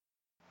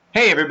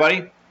Hey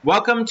everybody,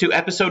 welcome to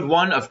episode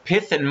 1 of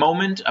Pith and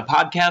Moment, a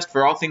podcast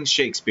for all things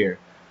Shakespeare.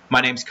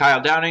 My name's Kyle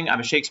Downing, I'm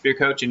a Shakespeare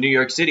coach in New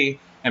York City,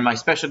 and my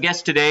special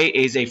guest today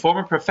is a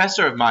former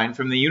professor of mine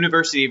from the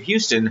University of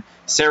Houston,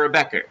 Sara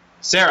Becker.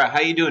 Sara, how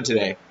you doing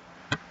today?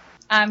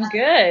 I'm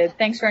good.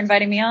 Thanks for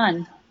inviting me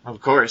on. Of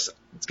course,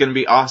 it's going to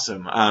be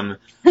awesome. I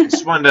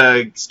just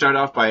wanted to start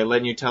off by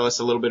letting you tell us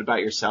a little bit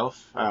about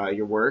yourself,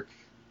 your work.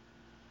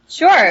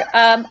 Sure.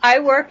 I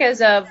work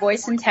as a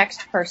voice and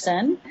text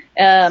person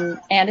and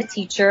a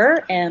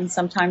teacher and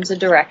sometimes a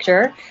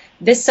director.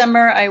 This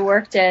summer I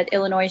worked at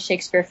Illinois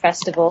Shakespeare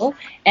Festival,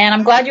 and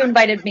I'm glad you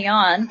invited me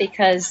on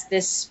because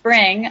this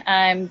spring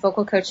I'm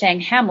vocal coaching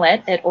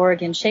Hamlet at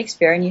Oregon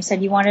Shakespeare, and you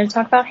said you wanted to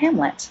talk about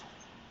Hamlet.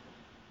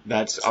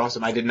 That's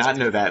awesome. I did not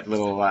know that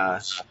little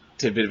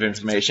tidbit of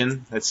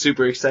information. That's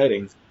super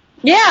exciting.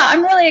 Yeah,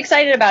 I'm really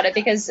excited about it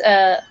because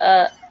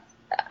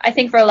I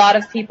think for a lot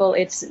of people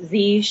it's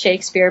the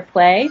Shakespeare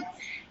play,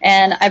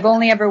 and I've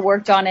only ever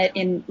worked on it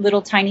in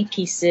little tiny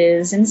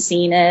pieces and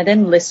seen it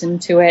and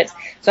listened to it,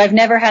 so I've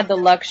never had the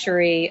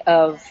luxury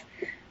of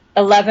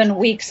 11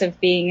 weeks of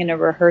being in a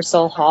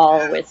rehearsal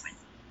hall with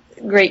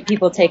great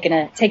people taking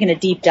a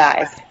deep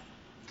dive.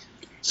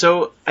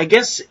 So I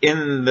guess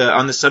on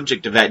the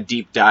subject of that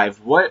deep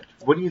dive, what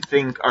do you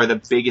think are the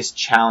biggest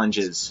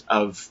challenges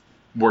of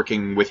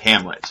working with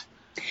Hamlet?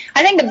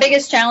 I think the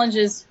biggest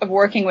challenges of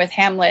working with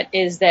Hamlet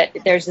is that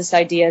there's this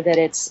idea that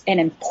it's an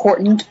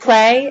important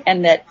play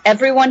and that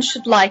everyone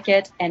should like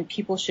it and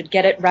people should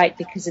get it right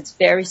because it's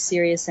very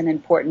serious and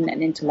important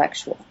and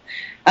intellectual.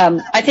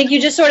 I think you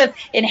just sort of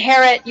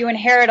inherit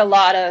a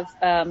lot of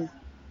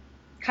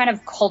kind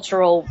of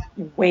cultural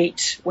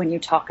weight when you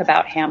talk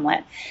about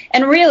Hamlet.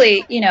 And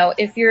really,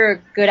 if you're a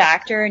good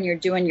actor and you're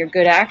doing your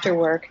good actor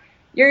work,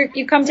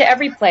 you come to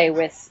every play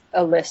with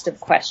a list of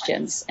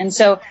questions. And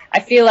so I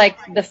feel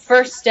like the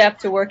first step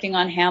to working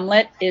on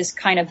Hamlet is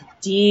kind of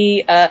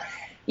taking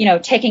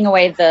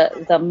away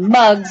the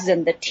mugs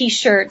and the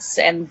T-shirts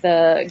and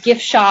the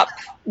gift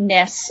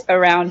shop-ness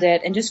around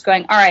it and just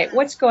going, all right,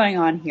 what's going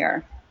on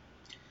here?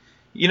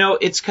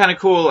 It's kind of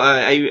cool.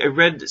 I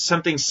read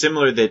something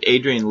similar that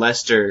Adrian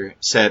Lester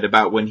said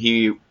about when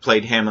he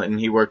played Hamlet and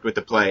he worked with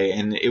the play,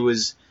 and it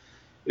was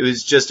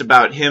just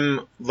about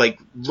him, like,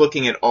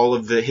 looking at all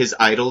of his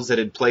idols that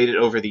had played it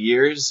over the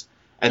years,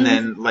 and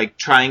then, like,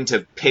 trying to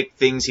pick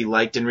things he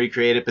liked and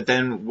recreate it. But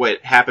then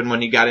what happened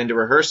when he got into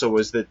rehearsal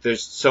was that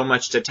there's so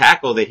much to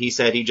tackle that he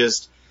said he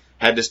just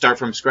had to start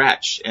from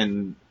scratch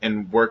and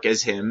work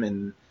as him,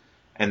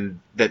 and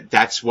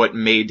that's what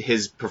made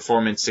his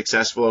performance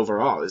successful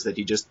overall, is that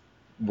he just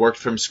worked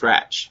from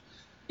scratch.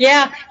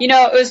 Yeah,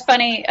 it was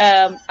funny.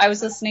 I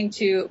was listening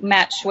to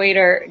Matt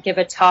Schwader give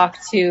a talk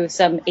to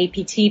some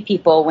APT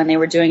people when they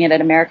were doing it at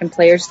American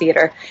Players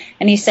Theater.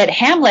 And he said,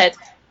 Hamlet,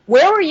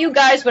 where were you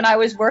guys when I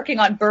was working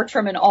on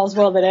Bertram and All's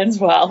Well That Ends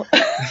Well?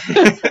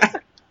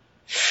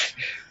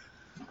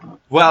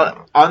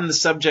 Well, on the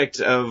subject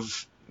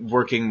of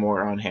working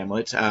more on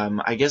Hamlet,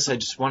 I guess I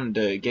just wanted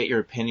to get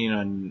your opinion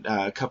on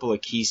a couple of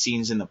key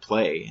scenes in the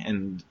play.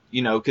 And,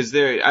 because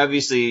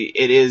obviously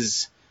it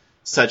is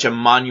such a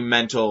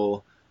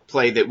monumental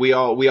play that we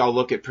all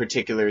look at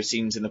particular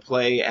scenes in the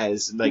play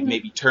as like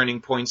maybe turning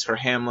points for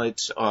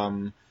Hamlet.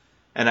 And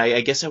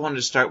I guess I wanted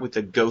to start with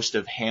the ghost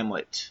of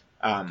Hamlet.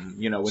 When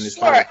his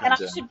father comes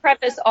in. And I should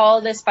preface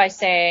all this by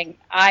saying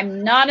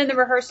I'm not in the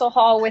rehearsal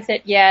hall with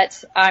it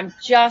yet. I'm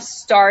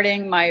just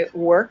starting my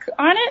work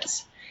on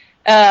it.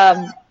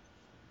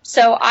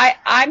 So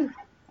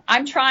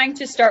I'm trying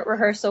to start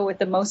rehearsal with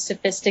the most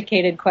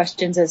sophisticated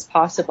questions as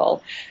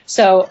possible.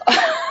 So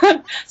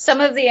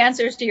some of the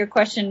answers to your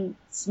questions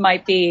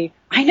might be,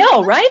 I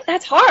know, right?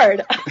 That's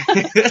hard.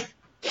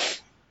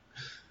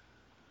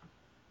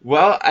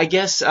 Well, I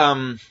guess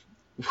obviously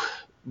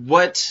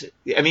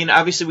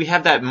we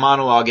have that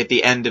monologue at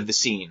the end of the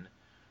scene,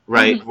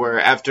 right? Mm-hmm. Where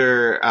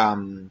after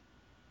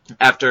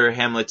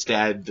Hamlet's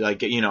dad,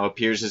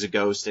 appears as a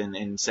ghost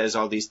and says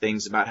all these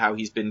things about how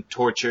he's been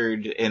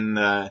tortured in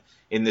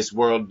this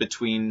world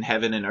between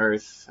heaven and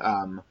earth.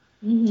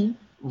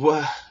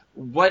 What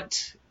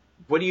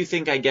do you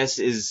think, I guess,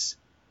 is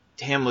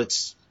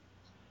Hamlet's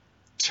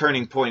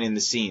turning point in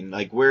the scene?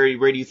 Like, where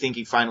do you think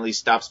he finally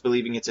stops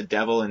believing it's a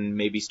devil and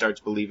maybe starts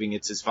believing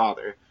it's his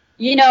father?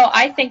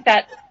 I think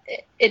that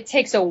it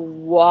takes a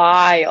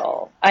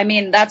while. I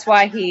mean, that's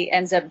why he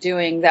ends up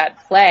doing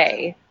that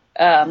play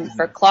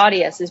for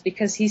Claudius, is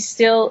because he's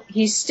still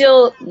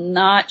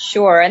not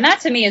sure. And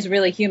that to me is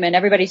really human.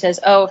 Everybody says,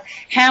 oh,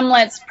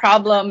 Hamlet's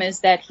problem is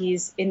that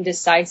he's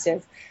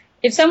indecisive.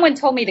 If someone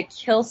told me to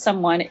kill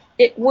someone,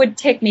 it would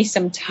take me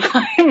some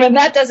time, and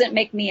that doesn't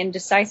make me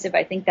indecisive.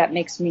 I think that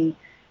makes me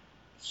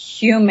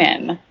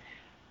human.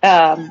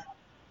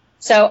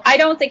 So I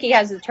don't think he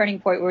has a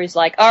turning point where he's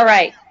like, all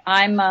right,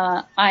 I'm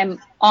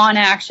on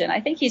action.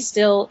 I think he's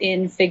still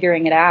in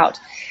figuring it out.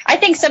 I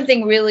think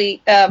something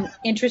really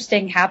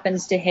interesting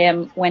happens to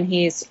him when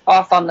he's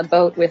off on the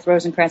boat with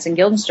Rosencrantz and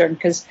Guildenstern,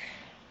 because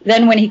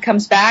then when he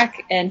comes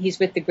back and he's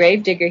with the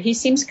gravedigger, he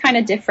seems kind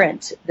of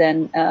different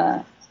than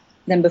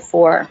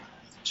before.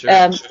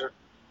 Sure.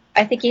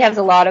 I think he has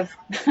a lot of,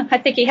 I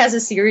think he has a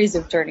series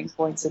of turning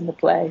points in the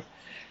play.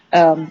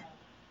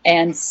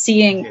 And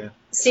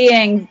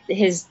seeing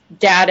his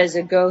dad as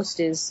a ghost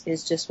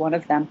is just one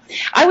of them.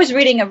 I was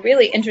reading a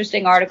really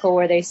interesting article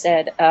where they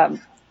said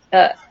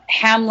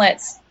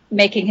Hamlet's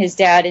making his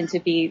dad into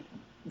be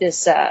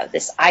this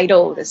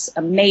idol, this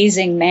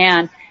amazing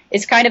man.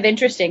 It's kind of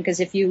interesting because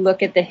if you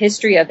look at the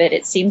history of it,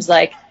 it seems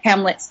like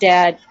Hamlet's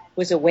dad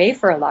was away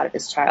for a lot of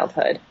his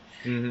childhood.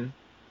 Mm-hmm.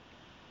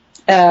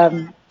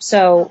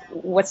 So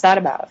what's that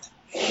about?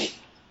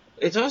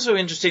 It's also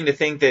interesting to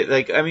think that,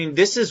 like, I mean,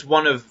 this is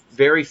one of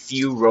very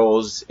few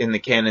roles in the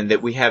canon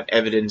that we have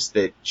evidence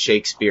that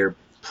Shakespeare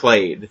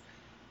played.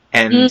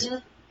 And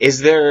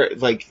is there,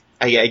 like,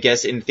 I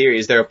guess in theory,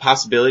 is there a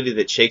possibility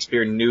that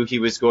Shakespeare knew he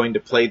was going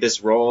to play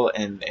this role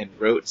and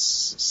wrote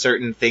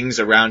certain things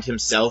around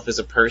himself as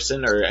a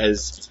person or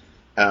as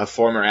a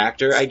former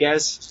actor, I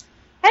guess?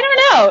 I don't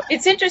know.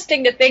 It's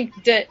interesting to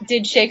think,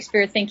 did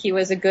Shakespeare think he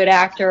was a good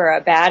actor or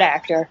a bad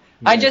actor?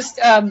 Yeah.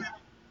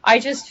 I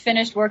just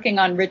finished working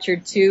on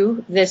Richard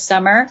II this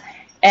summer,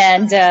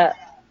 and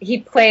he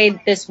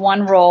played this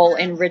one role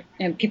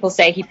and people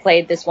say he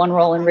played this one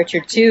role in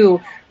Richard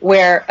II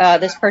where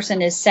this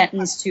person is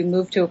sentenced to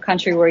move to a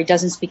country where he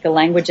doesn't speak the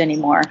language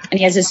anymore. And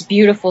he has this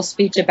beautiful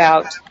speech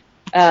about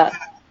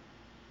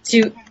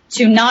to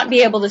not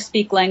be able to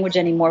speak language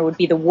anymore would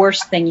be the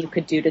worst thing you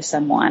could do to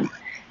someone.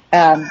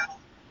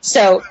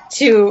 So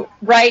to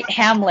write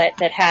Hamlet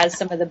that has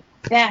some of the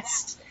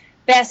best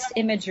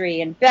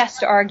imagery and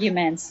best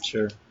arguments.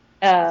 Sure.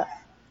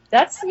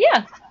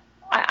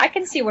 I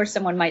can see where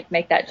someone might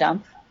make that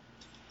jump.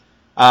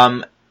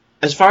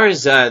 As far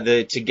as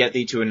the To Get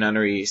Thee to a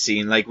Nunnery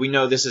scene, like, we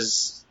know this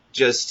is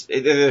just,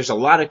 there's a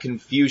lot of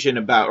confusion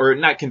about, or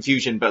not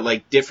confusion, but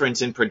like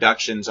difference in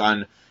productions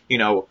on, you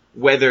know,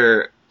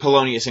 whether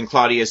Polonius and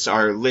Claudius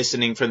are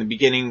listening from the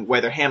beginning,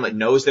 whether Hamlet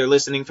knows they're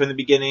listening from the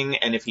beginning,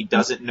 and if he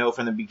doesn't know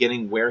from the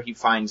beginning, where he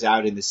finds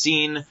out in the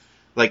scene.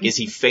 Like, is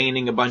he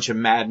feigning a bunch of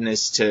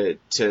madness to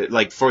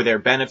like, for their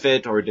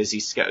benefit, or does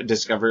he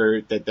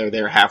discover that they're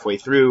there halfway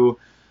through?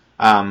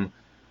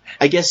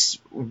 I guess,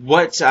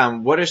 what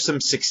are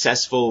some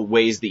successful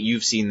ways that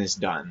you've seen this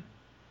done?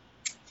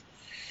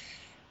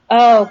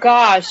 Oh,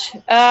 gosh.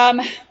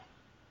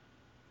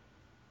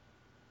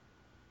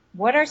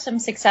 What are some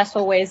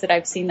successful ways that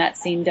I've seen that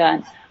scene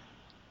done?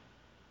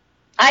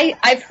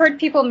 I've heard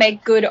people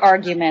make good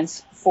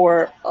arguments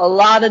for a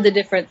lot of the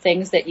different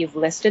things that you've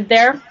listed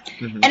there.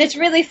 Mm-hmm. And it's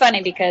really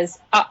funny because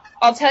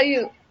I'll tell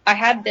you, I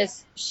had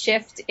this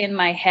shift in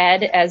my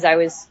head as I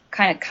was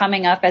kind of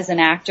coming up as an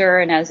actor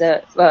and as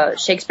a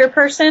Shakespeare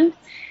person.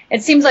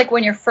 It seems like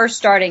when you're first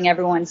starting,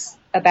 everyone's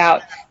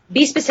about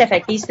be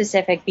specific, be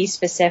specific, be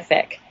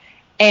specific.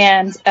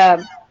 And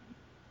then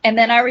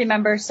I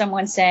remember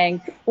someone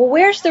saying, well,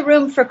 where's the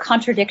room for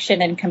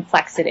contradiction and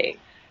complexity?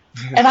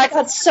 And I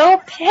got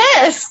so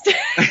pissed.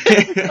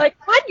 Like,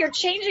 what? You're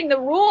changing the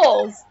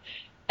rules.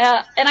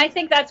 And I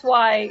think that's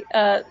why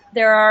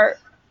there are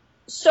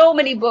so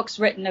many books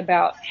written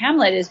about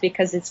Hamlet, is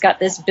because it's got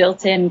this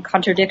built-in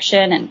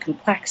contradiction and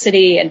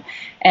complexity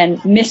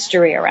and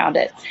mystery around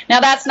it.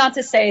 Now, that's not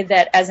to say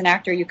that as an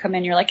actor you come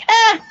in, you're like,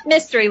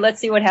 mystery, let's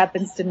see what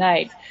happens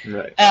tonight.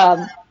 Right.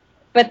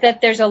 But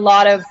that there's a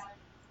lot of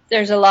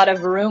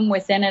room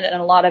within it and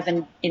a lot of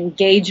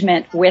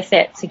engagement with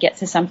it to get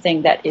to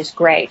something that is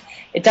great.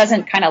 It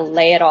doesn't kind of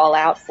lay it all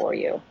out for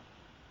you.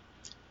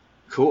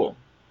 Cool.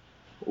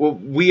 Well,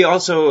 we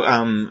also,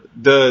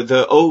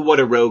 the "Oh, what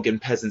a rogue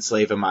and peasant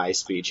slave am I"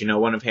 speech, you know,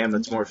 one of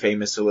Hamlet's more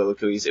famous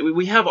soliloquies.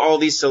 We have all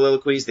these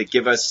soliloquies that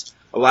give us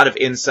a lot of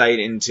insight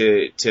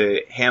into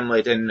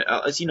Hamlet and,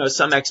 you know,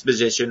 some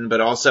exposition, but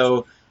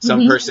also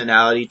some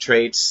personality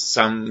traits,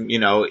 some, you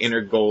know,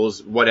 inner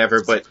goals,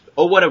 whatever. But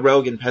 "Oh, what a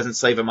rogue and peasant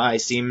slave am I"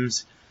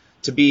 seems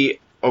to be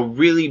a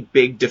really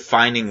big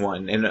defining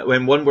one,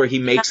 and one where he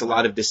makes a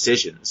lot of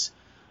decisions.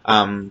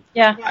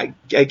 I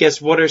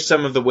guess, what are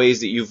some of the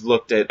ways that you've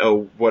looked at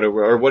what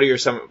are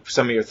some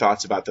of your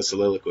thoughts about the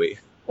soliloquy?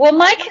 Well,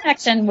 my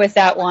connection with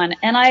that one,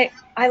 and I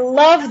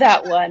love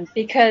that one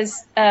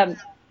because, you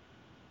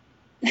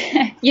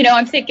know,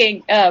 I'm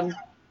thinking,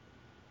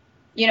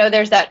 you know,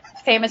 there's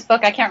that famous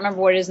book, I can't remember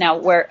what it is now,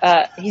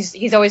 where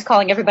he's always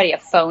calling everybody a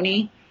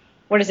phony.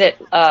 What is it?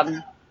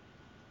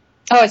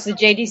 It's the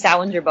J.D.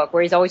 Salinger book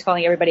where he's always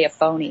calling everybody a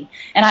phony.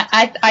 And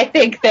I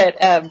think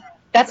that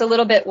that's a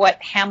little bit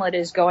what Hamlet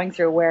is going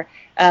through, where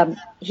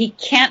he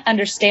can't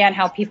understand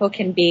how people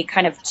can be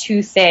kind of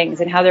two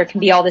things and how there can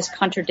be all this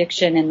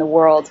contradiction in the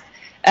world.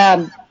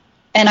 And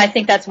I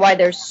think that's why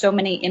there's so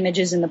many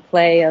images in the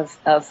play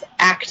of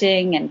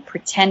acting and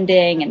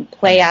pretending and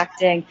play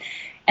acting.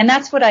 And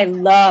that's what I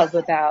love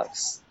about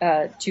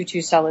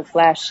Two Solid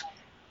Flesh,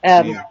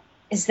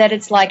 is that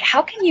it's like,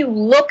 how can you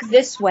look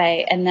this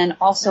way and then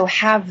also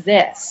have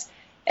this?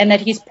 And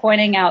that he's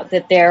pointing out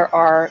that there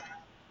are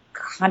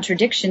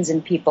contradictions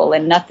in people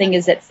and nothing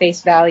is at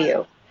face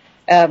value.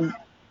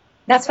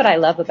 That's what I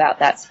love about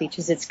that speech,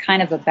 is it's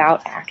kind of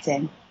about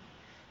acting.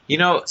 You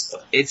know,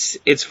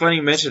 it's funny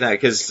you mention that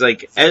because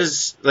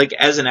as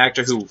an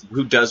actor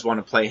who does want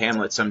to play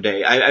Hamlet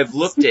someday, I've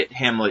looked at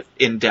Hamlet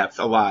in depth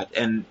a lot,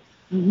 and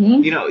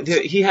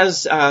Mm-hmm. he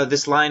has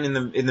this line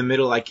in the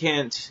middle. I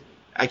can't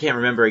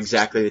remember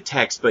exactly the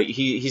text, but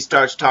he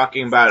starts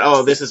talking about,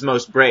 oh, this is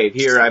most brave.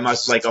 Here I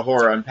must, like a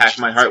whore, unpack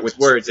my heart with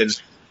words.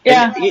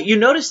 Yeah. And you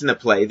notice in the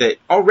play that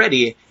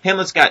already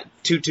Hamlet's got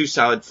two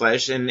solid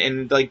flesh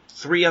and like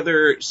 3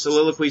 other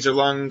soliloquies or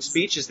long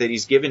speeches that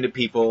he's given to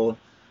people,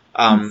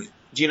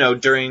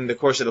 during the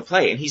course of the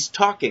play, and he's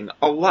talking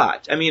a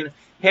lot. I mean,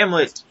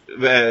 Hamlet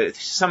has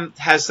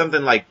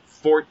something like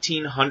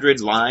 1,400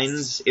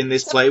 lines in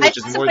this play, which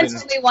is more than.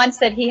 Someone told me once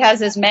that he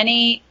has as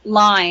many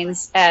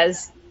lines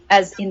as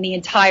in the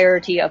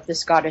entirety of the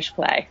Scottish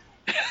play.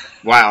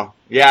 Wow.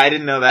 Yeah, I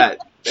didn't know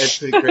that. That's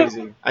pretty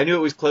crazy. I knew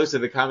it was close to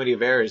the Comedy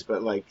of Errors,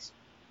 but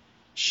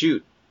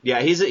shoot.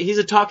 Yeah, he's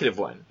a talkative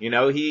one.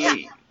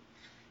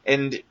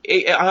 And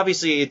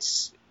obviously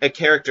it's a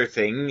character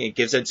thing. It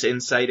gives us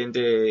insight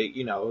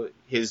into,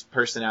 his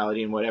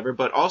personality and whatever,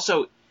 but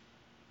also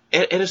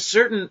at a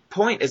certain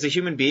point as a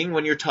human being,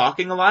 when you're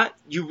talking a lot,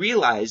 you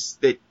realize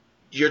that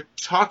you're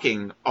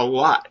talking a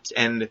lot.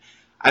 And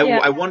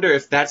I wonder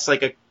if that's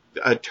like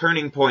a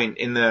turning point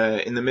in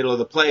the middle of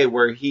the play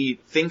where he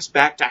thinks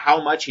back to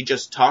how much he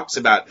just talks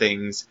about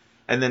things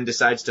and then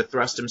decides to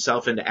thrust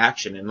himself into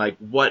action, and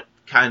what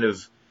kind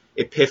of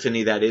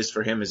epiphany that is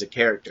for him as a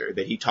character,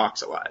 that he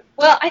talks a lot.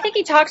 Well, I think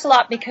he talks a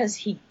lot because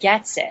he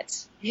gets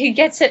it. He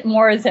gets it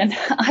more than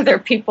other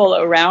people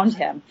around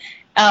him.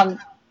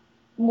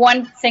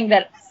 One thing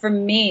that, for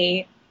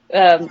me,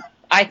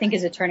 I think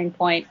is a turning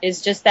point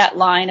is just that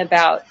line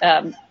about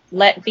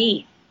let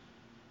be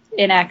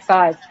in Act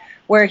 5,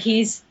 where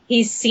he's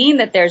seen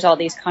that there's all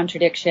these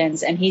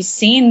contradictions, and he's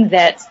seen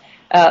that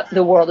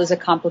the world is a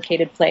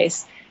complicated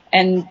place,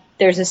 and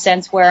there's a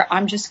sense where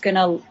I'm just going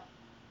to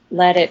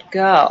let it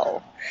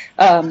go.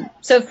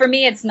 So for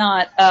me, it's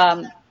not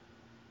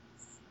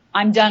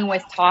I'm done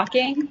with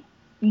talking,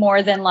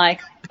 more than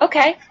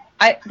okay,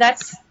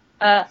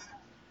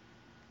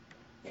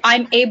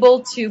 I'm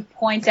able to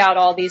point out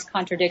all these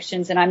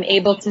contradictions, and I'm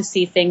able to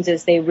see things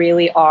as they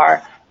really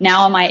are.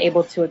 Now am I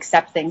able to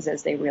accept things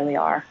as they really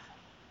are?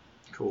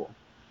 Cool.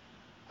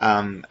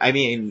 We've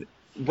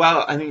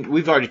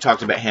already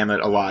talked about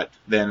Hamlet a lot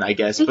then, I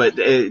guess, but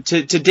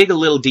to dig a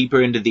little deeper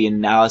into the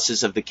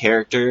analysis of the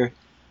character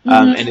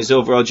and his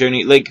overall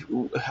journey,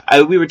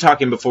 we were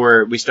talking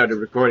before we started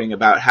recording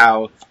about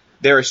how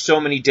there are so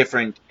many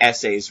different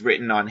essays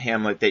written on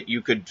Hamlet that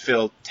you could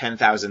fill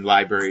 10,000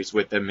 libraries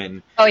with them,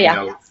 and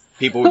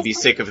people would be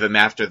sick of them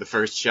after the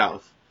first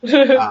shelf.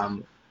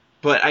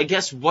 But I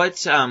guess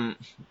what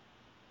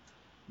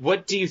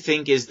do you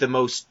think is the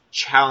most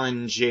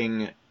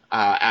challenging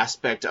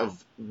aspect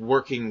of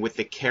working with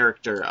the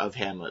character of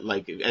Hamlet,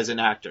 as an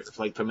actor,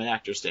 from an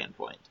actor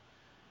standpoint?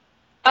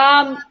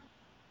 I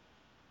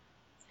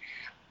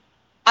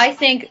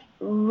think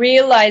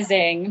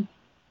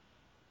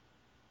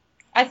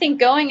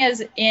going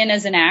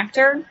as an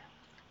actor,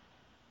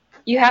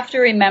 you have to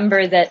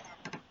remember that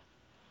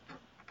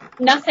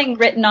nothing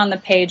written on the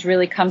page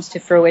really comes to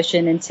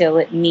fruition until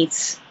it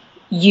meets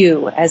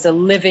you as a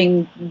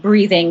living,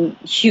 breathing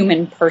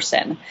human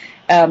person.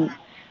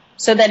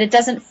 So that it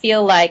doesn't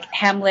feel like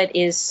Hamlet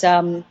is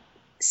some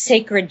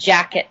sacred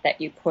jacket that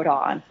you put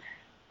on,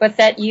 but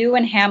that you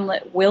and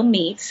Hamlet will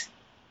meet,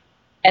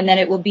 and then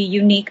it will be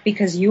unique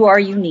because you are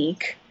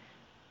unique.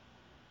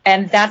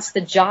 And that's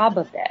the job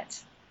of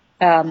it.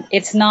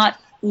 It's not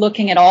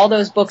looking at all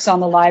those books on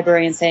the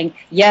library and saying,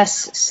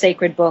 yes,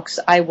 sacred books,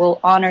 I will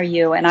honor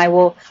you, and I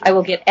will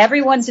get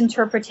everyone's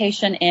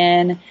interpretation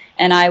in,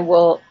 and I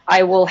will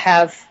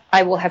have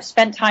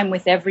spent time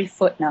with every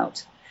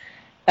footnote.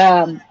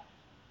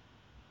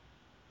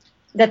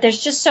 That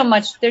there's just so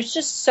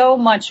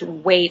much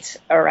weight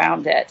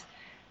around it,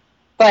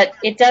 but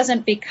it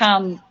doesn't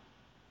become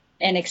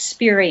an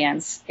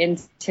experience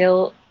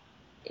until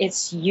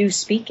it's you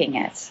speaking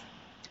it.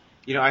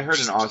 I heard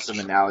an awesome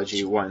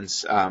analogy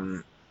once,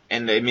 and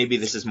maybe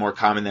this is more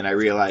common than I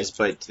realized,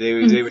 but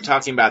they were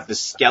talking about the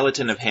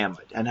skeleton of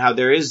Hamlet, and how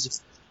there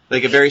is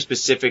a very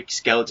specific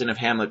skeleton of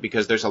Hamlet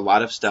because there's a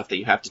lot of stuff that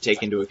you have to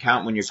take into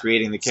account when you're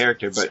creating the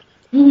character, but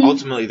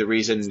ultimately the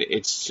reason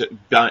it's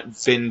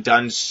been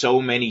done so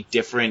many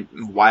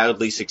different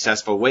wildly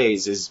successful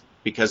ways is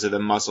because of the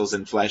muscles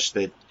and flesh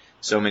that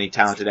so many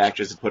talented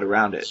actors have put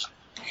around it.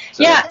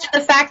 So, yeah,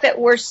 the fact that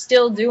we're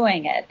still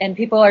doing it and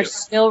people are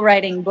still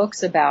writing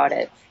books about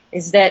it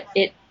is that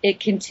it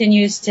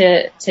continues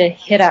to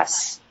hit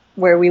us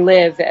where we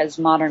live as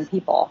modern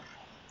people,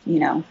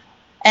 And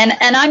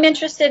I'm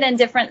interested in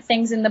different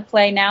things in the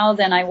play now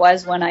than I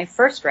was when I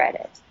first read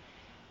it.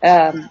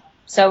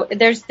 So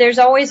there's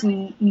always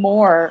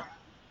more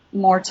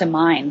to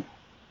mine.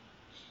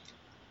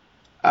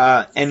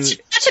 And that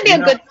should be a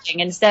good thing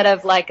instead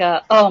of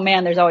oh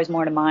man, there's always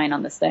more to mine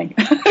on this thing.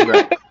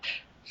 Right.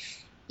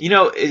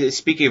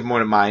 Speaking of more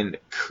to mine,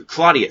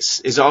 Claudius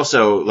is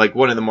also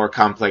one of the more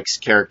complex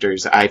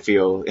characters I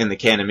feel in the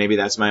canon. Maybe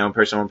that's my own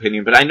personal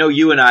opinion, but I know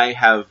you and I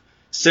have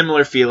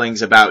similar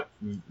feelings about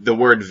the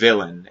word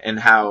villain and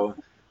how,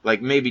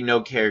 like, maybe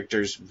no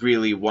character's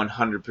really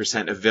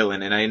 100% a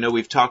villain. And I know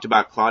we've talked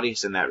about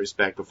Claudius in that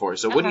respect before.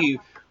 So what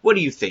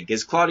do you think?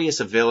 Is Claudius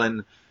a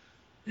villain?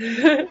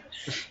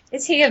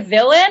 Is he a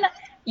villain?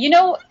 You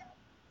know,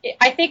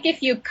 I think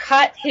if you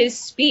cut his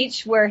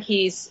speech where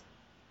he's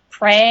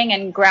praying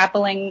and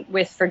grappling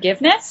with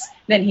forgiveness,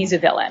 then he's a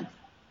villain.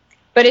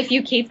 But if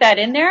you keep that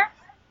in there,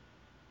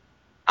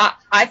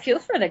 I feel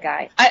for the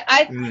guy.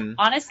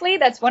 Honestly,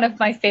 that's one of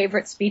my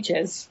favorite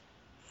speeches,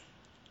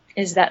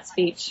 is that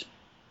speech.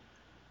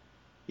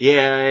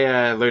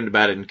 Yeah, I learned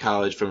about it in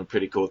college from a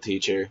pretty cool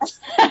teacher.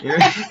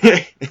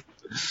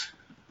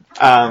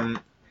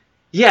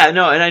 Yeah,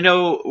 no, and I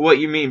know what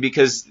you mean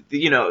because,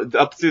 you know,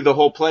 up through the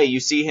whole play,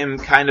 you see him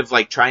kind of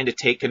like trying to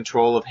take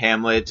control of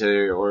Hamlet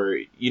or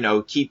you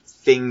know, keep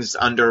things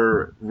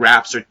under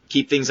wraps or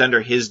keep things under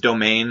his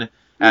domain.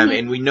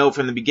 And we know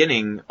from the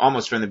beginning,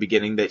 almost from the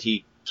beginning, that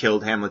he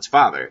killed Hamlet's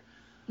father.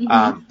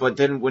 But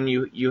then when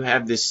you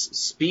have this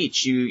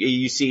speech,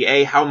 you see,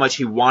 A, how much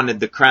he wanted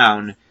the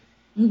crown,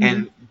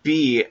 and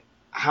B,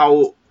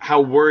 how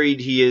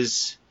worried he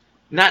is.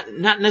 Not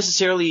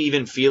necessarily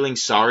even feeling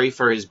sorry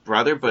for his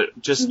brother, but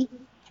just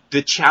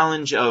the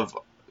challenge of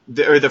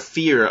the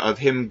fear of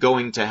him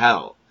going to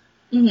hell,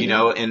 you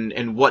know,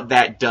 and what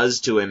that does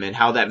to him and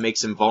how that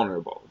makes him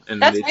vulnerable.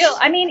 And that's real.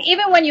 I mean,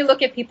 even when you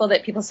look at people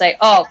that people say,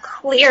 oh,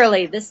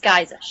 clearly this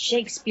guy's a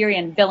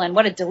Shakespearean villain.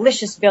 What a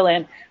delicious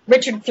villain.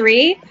 Richard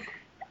III,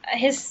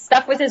 his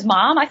stuff with his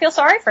mom, I feel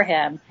sorry for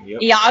him.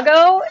 Yep.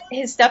 Iago,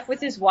 his stuff with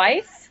his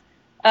wife,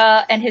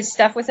 and his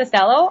stuff with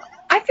Othello,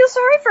 I feel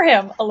sorry for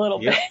him a little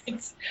bit.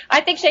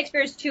 I think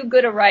Shakespeare is too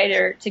good a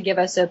writer to give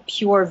us a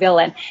pure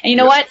villain. And you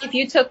know what? If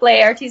you took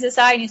Laertes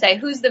aside and you say,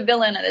 who's the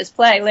villain of this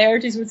play?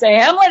 Laertes would say,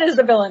 Hamlet is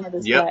the villain of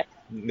this play.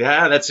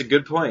 Yeah, that's a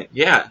good point.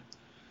 Yeah.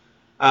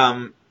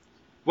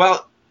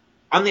 Well,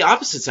 on the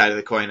opposite side of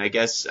the coin, I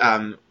guess,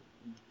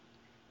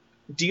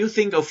 do you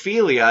think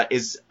Ophelia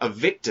is a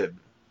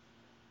victim?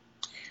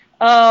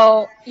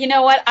 Oh, you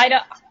know what?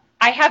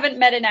 I haven't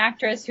met an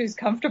actress who's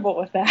comfortable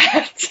with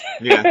that.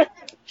 Yeah.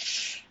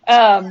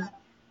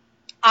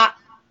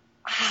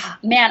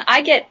 Man,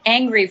 I get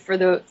angry for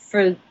the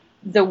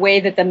way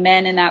that the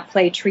men in that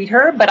play treat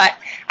her, but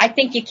I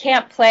think you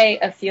can't play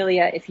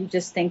Ophelia if you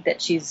just think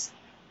that she's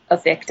a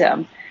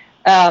victim.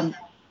 It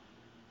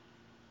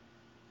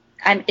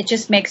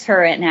just makes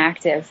her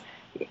inactive.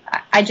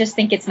 I just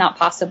think it's not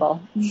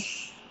possible.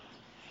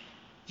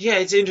 Yeah,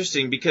 it's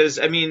interesting because,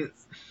 I mean,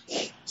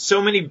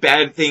 so many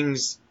bad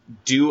things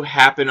do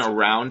happen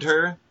around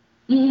her.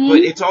 But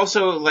it's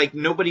also like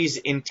nobody's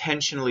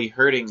intentionally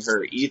hurting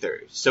her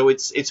either. So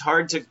it's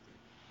hard to,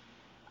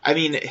 I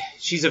mean,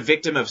 she's a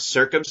victim of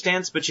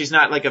circumstance, but she's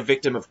not like a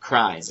victim of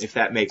crime, if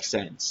that makes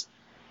sense.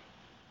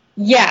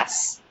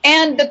 Yes.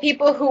 And the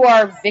people who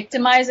are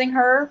victimizing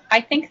her,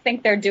 I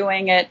think they're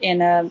doing it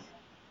in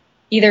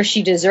either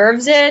she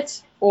deserves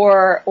it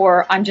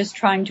or I'm just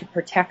trying to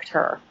protect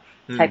her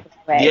type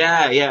of way.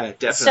 Yeah,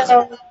 definitely.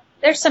 So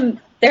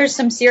there's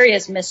some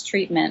serious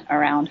mistreatment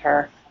around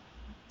her.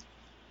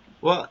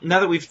 Well, now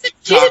that we've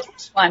talked... She's a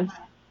tricky one.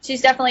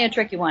 She's definitely a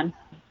tricky one.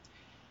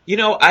 You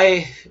know,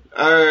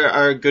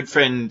 our good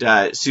friend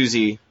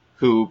Susie,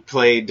 who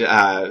played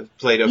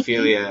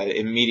Ophelia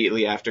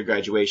immediately after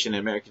graduation at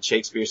American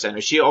Shakespeare Center,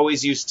 she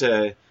always used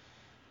to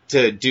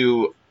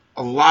do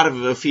a lot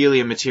of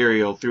Ophelia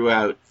material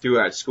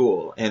throughout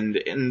school,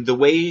 and the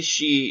way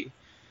she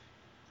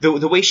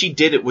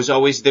did it was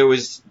always, there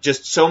was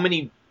just so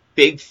many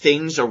big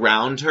things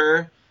around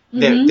her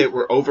that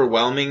were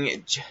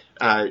overwhelming.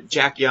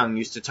 Jack Young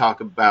used to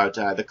talk about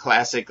the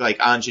classic, like,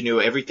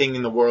 ingenue, everything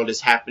in the world is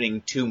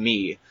happening to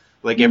me,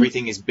 like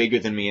everything is bigger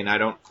than me and I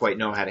don't quite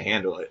know how to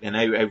handle it. And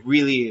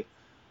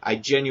I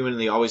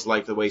genuinely always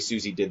liked the way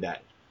Susie did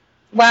that.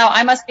 Wow,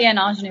 I must be an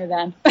ingenue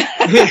then.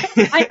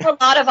 I know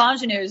a lot of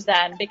ingenues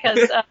then,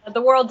 because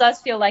the world does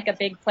feel like a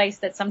big place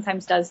that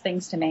sometimes does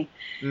things to me.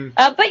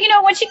 But, you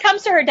know, when she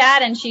comes to her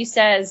dad and she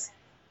says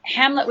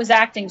Hamlet was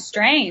acting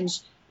strange,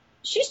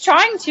 she's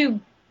trying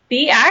to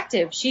be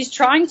active. She's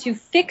trying to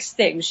fix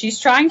things. She's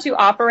trying to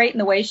operate in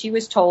the way she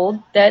was told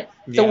that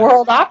the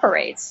world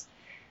operates.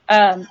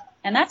 And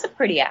that's a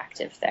pretty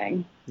active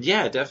thing.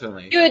 Yeah,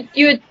 definitely.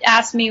 You had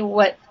asked me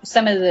what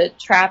some of the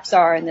traps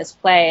are in this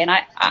play, and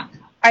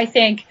I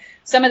think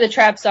some of the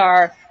traps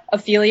are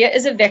Ophelia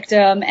is a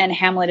victim and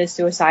Hamlet is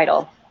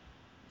suicidal.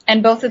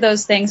 And both of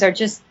those things are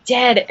just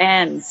dead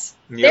ends.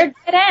 Yep. They're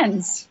dead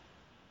ends.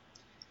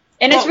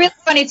 And it's really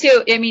funny,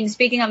 too. I mean,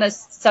 speaking on the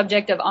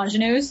subject of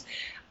ingenues,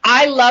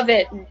 I love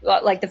it,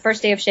 like the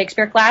first day of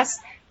Shakespeare class,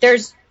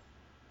 there's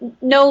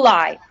no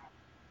lie.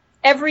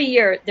 Every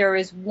year there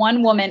is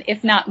one woman,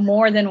 if not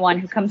more than one,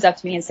 who comes up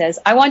to me and says,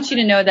 I want you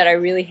to know that I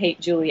really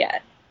hate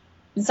Juliet.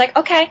 It's like,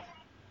 okay,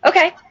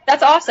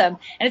 that's awesome.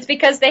 And it's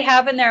because they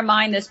have in their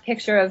mind this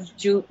picture of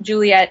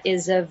Juliet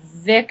is a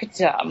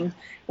victim,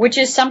 which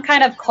is some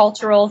kind of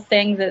cultural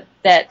thing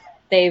that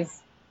they've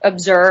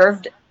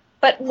observed.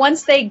 But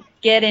once they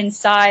get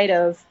inside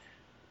of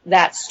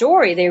that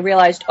story, they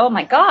realized, oh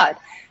my God,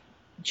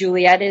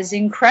 Juliet is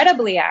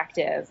incredibly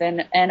active,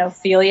 and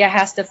Ophelia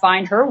has to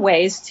find her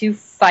ways to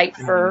fight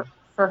for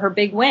her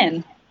big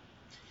win.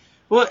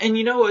 Well, and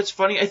it's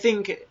funny, I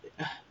think,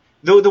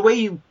 the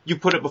way you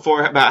put it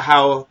before about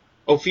how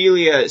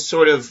Ophelia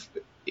sort of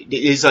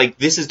is like,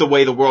 this is the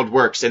way the world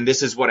works, and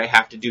this is what I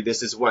have to do,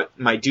 this is what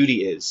my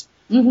duty is.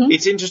 Mm-hmm.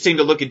 It's interesting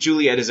to look at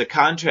Juliet as a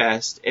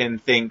contrast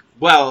and think,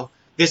 well,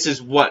 this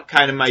is what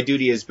kind of my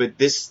duty is, but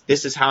this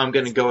is how I'm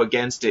going to go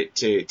against it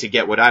to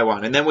get what I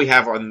want. And then we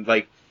have on,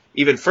 like,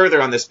 even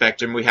further on the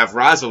spectrum, we have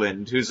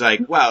Rosalind, who's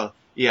like, well,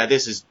 yeah,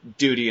 this is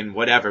duty and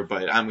whatever,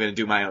 but I'm going to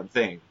do my own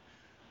thing.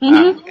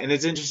 Mm-hmm. And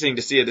it's interesting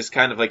to see it as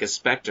kind of like a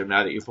spectrum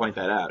now that you point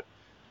that out.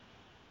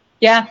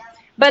 Yeah,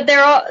 but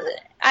they're all.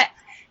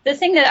 The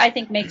thing that I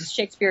think makes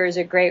Shakespeare as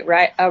a great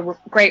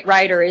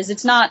writer is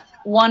it's not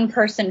one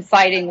person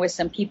fighting with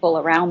some people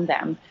around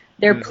them.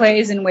 They're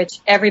plays in which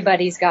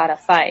everybody's got to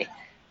fight.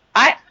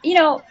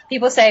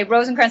 People say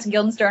Rosencrantz and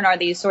Guildenstern are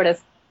these sort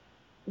of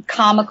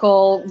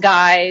comical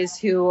guys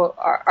who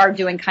are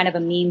doing kind of a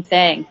mean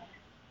thing.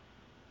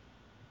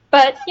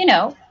 But,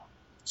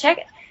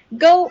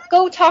 go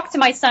talk to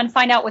my son,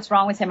 find out what's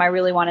wrong with him. I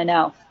really want to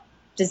know.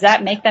 Does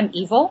that make them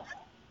evil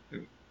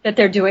that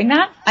they're doing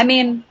that? I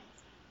mean,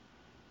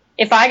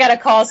 if I got a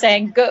call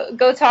saying,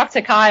 go talk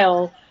to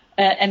Kyle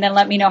and then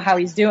let me know how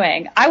he's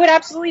doing, I would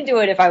absolutely do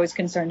it if I was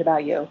concerned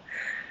about you.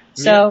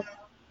 So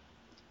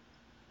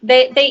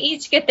they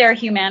each get their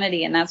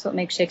humanity, and that's what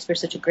makes Shakespeare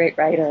such a great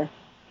writer.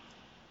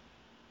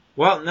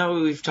 Well, now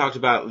we've talked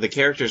about the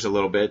characters a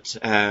little bit.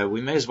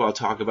 We may as well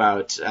talk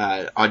about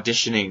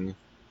auditioning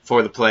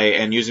for the play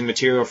and using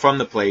material from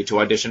the play to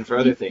audition for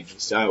other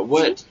things.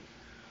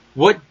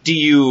 What do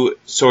you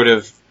sort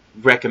of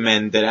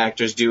recommend that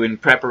actors do in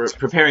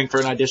preparing for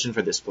an audition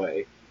for this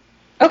play?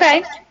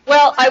 Okay.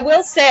 Well, I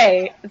will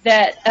say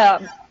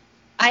that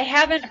I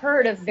haven't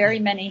heard of very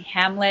many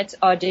Hamlet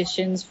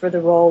auditions for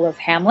the role of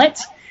Hamlet.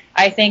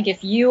 I think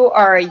if you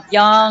are a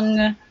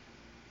young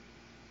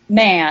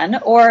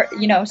man, or,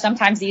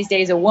 sometimes these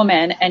days a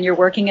woman, and you're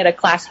working at a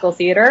classical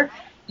theater,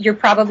 you're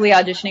probably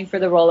auditioning for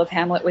the role of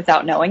Hamlet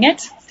without knowing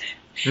it.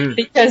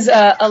 Because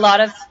a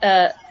lot of...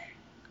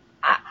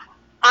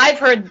 I've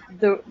heard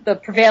the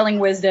prevailing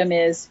wisdom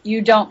is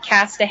you don't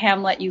cast a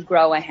Hamlet, you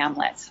grow a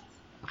Hamlet.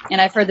 And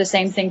I've heard the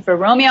same thing for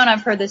Romeo, and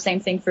I've heard the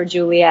same thing for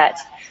Juliet.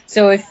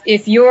 So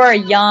if you're a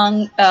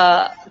young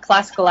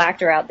classical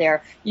actor out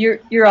there, you're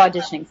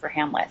auditioning for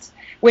Hamlet,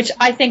 which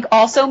I think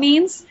also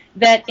means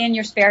that in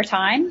your spare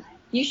time,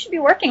 you should be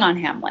working on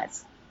Hamlet.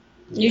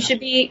 Yeah. You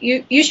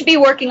should be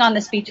working on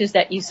the speeches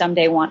that you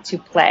someday want to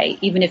play,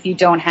 even if you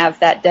don't have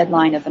that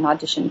deadline of an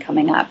audition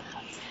coming up.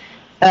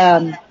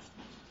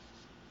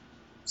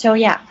 So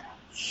yeah.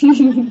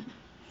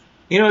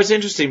 It's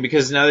interesting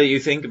because now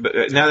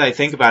that I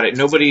think about it,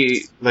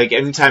 nobody, like,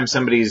 anytime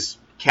somebody's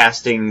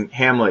casting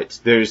Hamlet,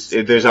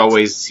 there's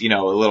always, a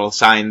little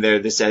sign there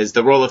that says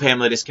the role of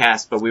Hamlet is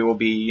cast, but we will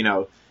be,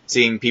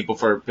 seeing people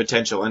for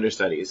potential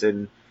understudies.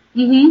 And,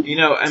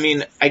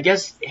 I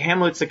guess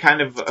Hamlet's the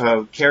kind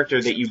of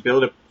character that you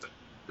build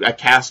a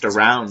cast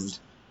around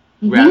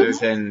rather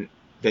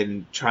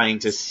than trying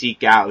to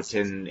seek out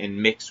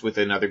and mix with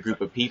another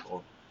group of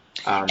people.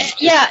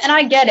 Yeah, and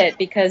I get it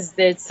because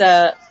it's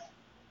a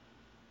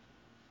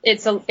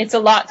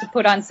lot to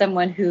put on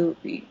someone who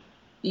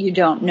you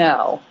don't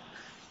know.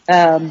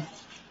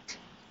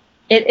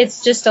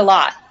 It's just a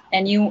lot,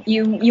 and you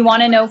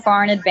want to know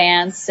far in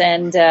advance,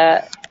 and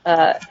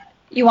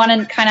you want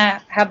to kind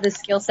of have the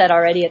skill set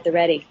already at the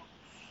ready.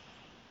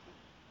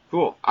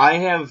 Cool. I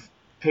have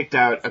picked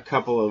out a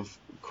couple of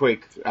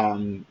quick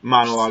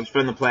monologues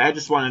from the play. I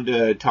just wanted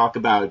to talk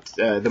about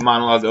the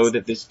monologue "Oh,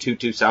 that this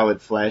too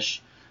solid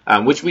flesh,"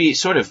 which we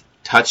sort of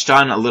touched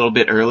on a little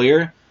bit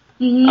earlier.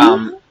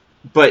 Mm-hmm.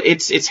 But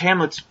it's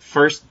Hamlet's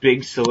first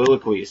big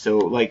soliloquy. So,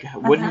 like,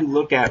 what do you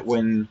look at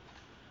when,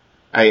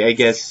 I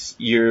guess,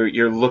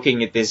 you're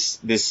looking at this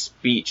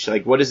speech?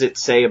 Like, what does it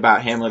say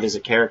about Hamlet as a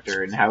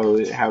character, and how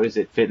does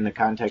it fit in the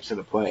context of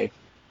the play?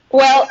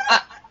 Well,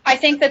 I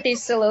think that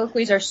these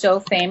soliloquies are so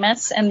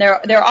famous, and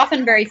they're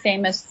often very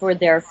famous for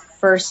their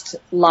first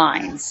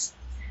lines.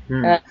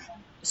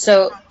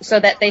 So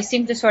that they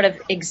seem to sort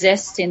of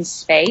exist in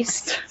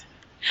space.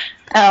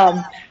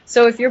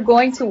 So if you're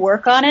going to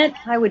work on it,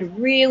 I would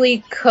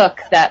really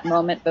cook that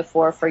moment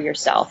before for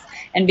yourself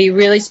and be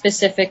really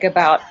specific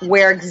about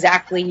where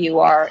exactly you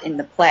are in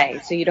the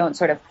play, so you don't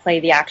sort of play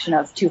the action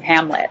of to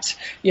Hamlet,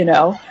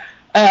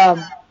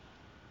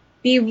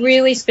 Be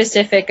really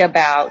specific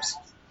about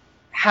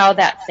how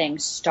that thing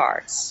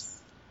starts.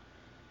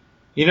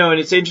 And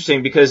it's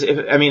interesting because,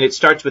 it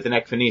starts with an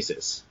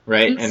ekphonesis,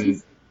 right? Mm-hmm.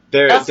 And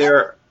there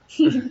are...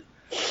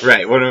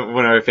 Right, one of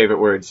our favorite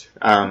words.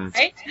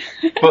 Right.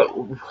 But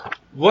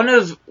one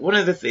of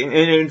the things,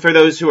 and for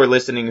those who are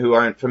listening who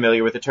aren't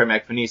familiar with the term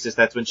ekphonesis,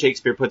 that's when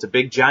Shakespeare puts a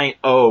big giant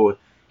O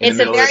in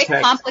the middle of the text. It's a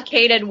very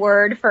complicated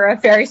word for a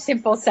very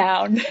simple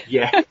sound.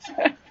 Yeah.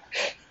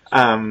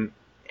 And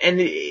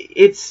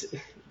it's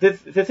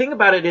the thing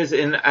about it is,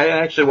 and I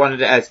actually wanted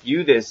to ask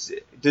you this: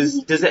 does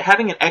it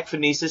having an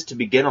ekphonesis to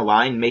begin a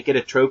line make it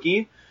a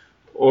trochee,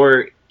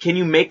 Or can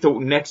you make the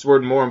next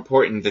word more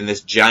important than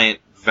this giant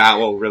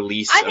vowel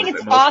release? I think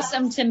it's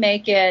awesome to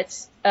make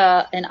it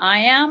an I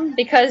am,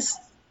 because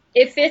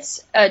if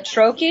it's a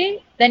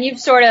trochee, then you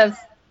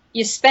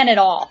spend it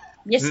all.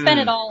 You spend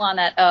it all on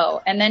that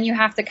O, and then you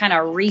have to kind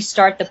of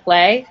restart the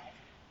play.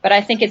 But I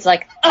think it's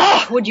like,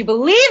 oh, would you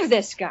believe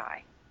this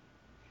guy?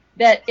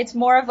 That it's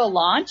more of a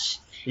launch.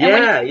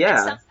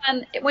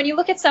 And when you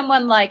look at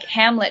someone like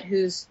Hamlet,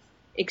 who's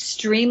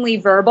extremely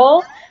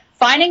verbal,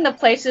 finding the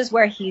places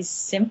where he's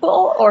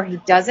simple or he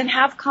doesn't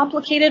have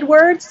complicated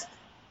words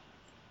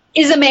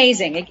is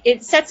amazing.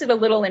 It sets it a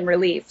little in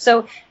relief.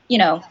 So,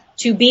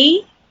 to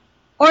be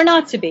or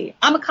not to be.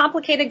 I'm a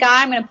complicated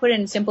guy. I'm going to put it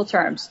in simple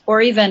terms.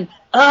 Or even,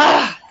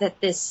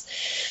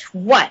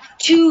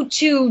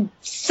 too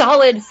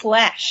solid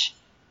flesh.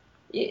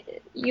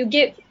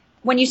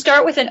 When you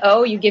start with an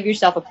O, you give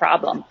yourself a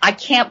problem. I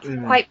can't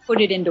quite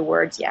put it into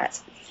words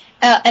yet.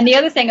 And the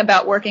other thing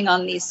about working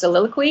on these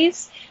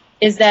soliloquies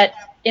is that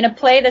in a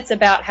play that's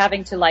about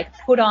having to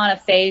put on a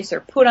face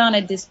or put on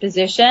a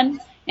disposition,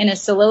 in a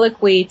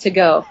soliloquy to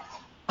go,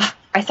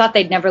 I thought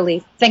they'd never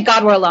leave. Thank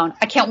God we're alone.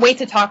 I can't wait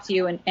to talk to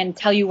you and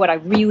tell you what I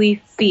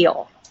really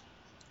feel.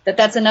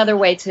 That's another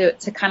way to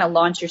kind of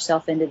launch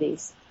yourself into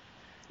these.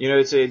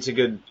 It's a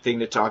good thing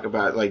to talk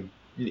about,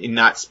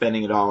 not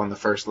spending it all on the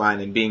first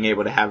line and being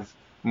able to have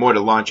more to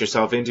launch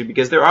yourself into,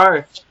 because there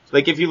are,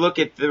 if you look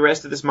at the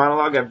rest of this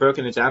monologue, I've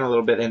broken it down a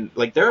little bit, and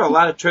there are a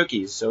lot of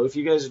trochees. So if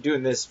you guys are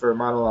doing this for a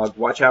monologue,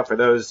 watch out for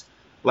those.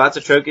 Lots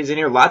of trochees in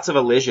here, lots of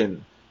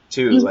elision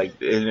too.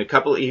 In a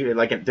couple,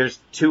 there's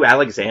 2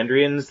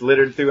 Alexandrians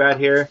littered throughout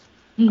here.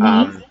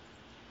 Mm-hmm.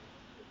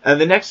 And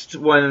the next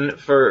one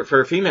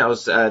for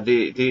females,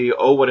 the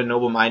oh, what a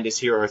noble mind is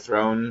here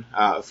o'erthrown,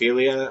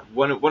 Ophelia.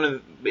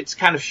 It's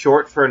kind of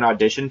short for an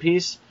audition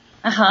piece,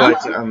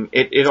 but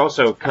it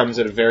also comes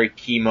at a very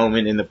key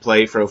moment in the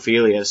play for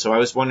Ophelia. So I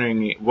was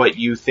wondering what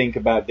you think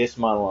about this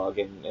monologue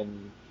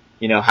and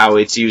how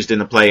it's used in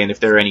the play, and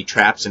if there are any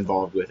traps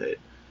involved with it.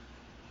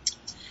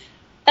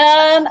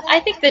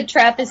 I think the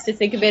trap is to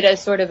think of it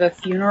as sort of a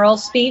funeral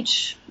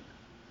speech.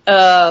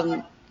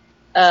 I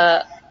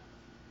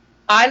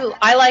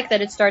like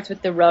that it starts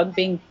with the rug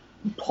being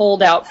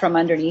pulled out from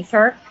underneath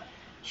her.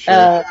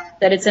 Sure.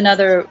 That it's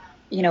another,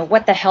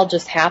 what the hell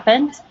just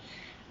happened?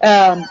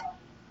 And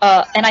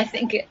I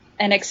think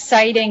an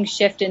exciting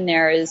shift in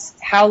there is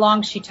how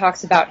long she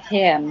talks about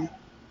him,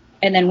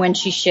 and then when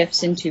she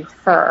shifts into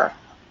her.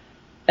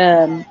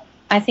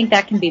 I think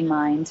that can be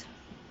mined.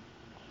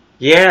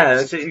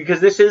 Yeah, because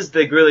this is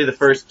really the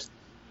first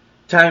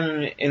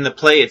time in the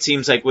play, it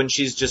seems like, when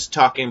she's just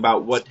talking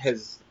about what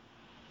has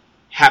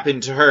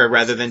happened to her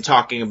rather than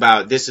talking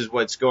about this is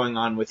what's going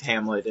on with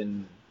Hamlet.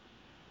 And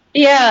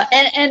yeah,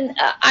 and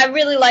I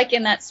really like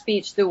in that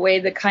speech the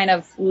way the kind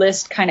of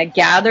list kind of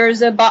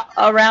gathers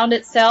around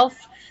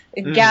itself.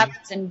 It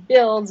gathers and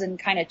builds and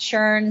kind of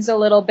churns a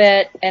little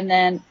bit, and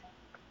then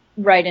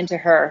right into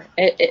her.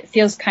 It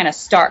feels kind of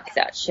stark,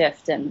 that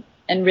shift, and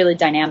really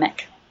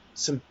dynamic.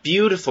 Some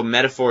beautiful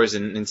metaphors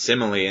and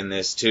simile in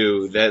this,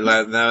 too. That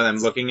now that I'm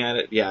looking at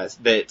it,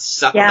 that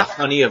suck the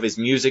honey of his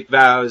music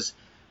vows,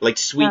 like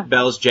sweet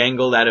bells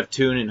jangled out of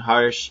tune and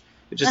harsh.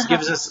 It just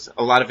gives us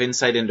a lot of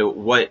insight into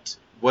what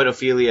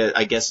Ophelia,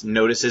 I guess,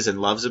 notices and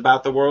loves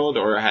about the world,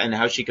 and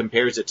how she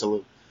compares it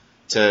to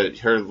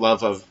her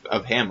love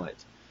of Hamlet.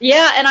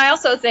 Yeah, and I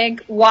also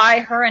think why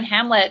her and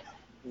Hamlet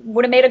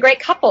would have made a great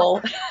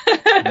couple.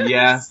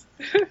 Yeah.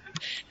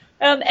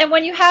 And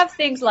when you have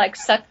things like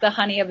suck the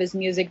honey of his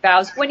music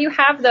vows, when you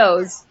have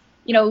those,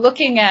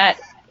 looking at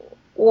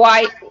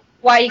why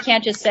you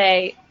can't just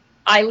say,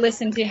 I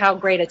listened to how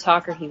great a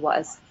talker he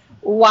was.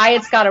 Why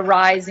it's got to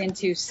rise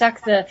into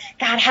suck the,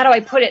 God, how do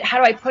I put it?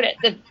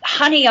 The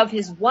honey of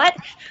his what?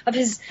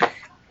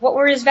 What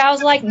were his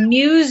vows like?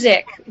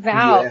 Music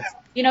vows.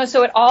 Yeah.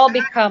 So it all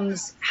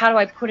becomes, how do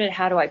I put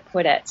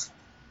it?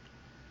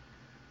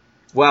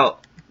 Well,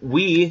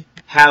 we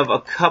have a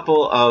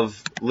couple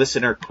of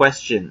listener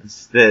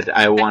questions that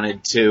I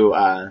wanted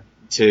to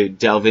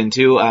delve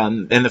into.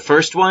 And the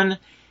first one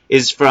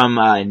is from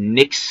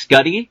Nick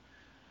Scuddy.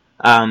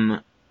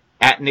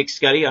 At Nick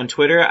Scuddy on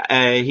Twitter.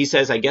 He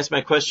says, I guess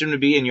my question would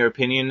be, in your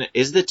opinion,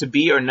 is the to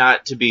be or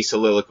not to be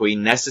soliloquy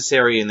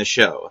necessary in the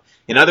show?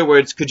 In other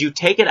words, could you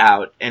take it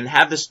out and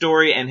have the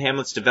story and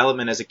Hamlet's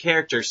development as a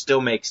character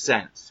still make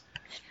sense?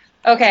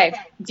 Okay.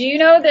 Do you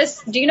know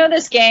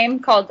this game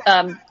called,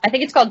 I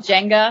think it's called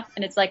Jenga,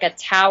 and it's like a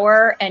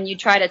tower, and you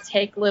try to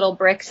take little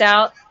bricks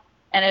out,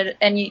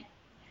 the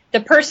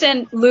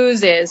person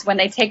loses when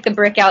they take the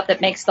brick out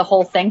that makes the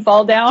whole thing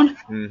fall down.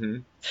 Mm-hmm.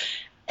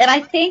 And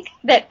I think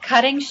that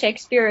cutting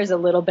Shakespeare is a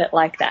little bit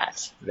like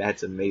that.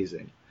 That's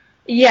amazing.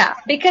 Yeah,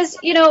 because,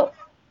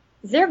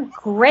 they're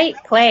great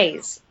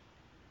plays.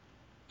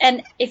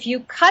 And if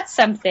you cut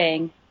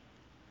something,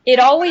 it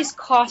always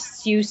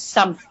costs you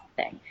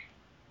something.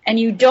 And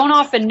you don't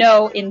often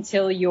know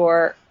until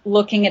you're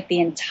looking at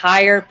the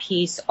entire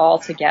piece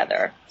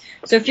altogether.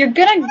 So if you're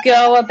going to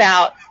go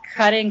about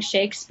cutting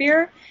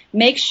Shakespeare,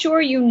 make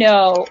sure you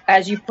know,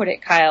 as you put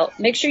it, Kyle,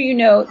 make sure you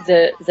know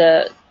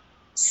the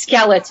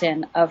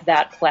skeleton of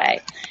that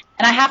play.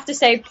 And I have to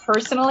say,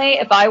 personally,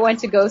 if I went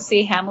to go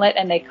see Hamlet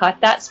and they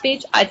cut that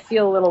speech, I'd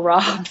feel a little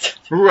robbed.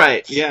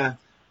 Right, yeah.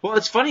 Well,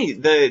 it's funny,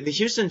 the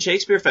Houston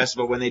Shakespeare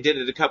Festival, when they did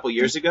it a couple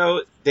years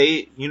ago,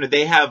 they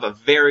have a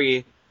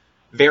very,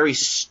 very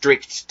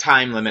strict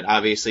time limit,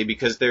 obviously,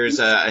 because there's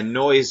a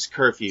noise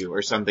curfew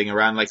or something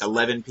around like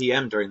 11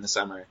 p.m. during the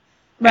summer.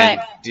 Right.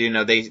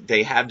 And,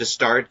 they have to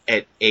start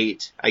at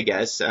 8, I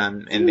guess,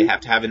 and they have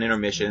to have an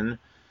intermission.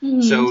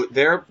 Mm-hmm. So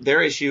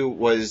their issue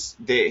was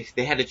they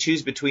had to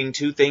choose between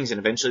two things, and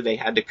eventually they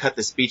had to cut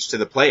the speech to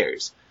the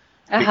players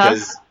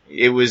because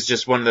it was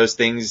just one of those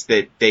things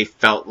that they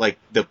felt like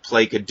the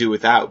play could do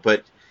without.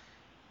 But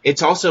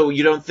it's also,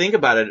 you don't think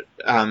about it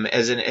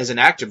as an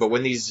actor, but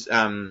when these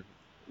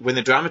when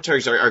the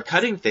dramaturgs are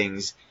cutting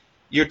things,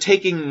 you're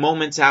taking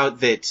moments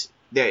out that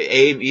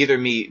either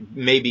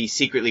may be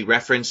secretly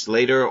referenced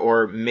later,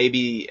 or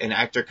maybe an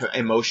actor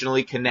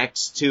emotionally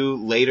connects to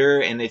later,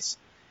 and it's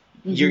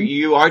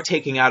you are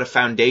taking out a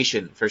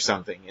foundation for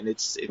something, and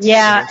it's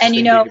yeah. And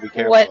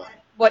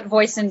what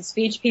voice and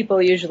speech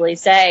people usually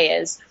say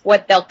is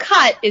what they'll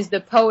cut is the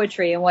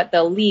poetry, and what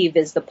they'll leave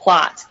is the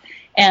plot.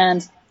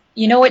 And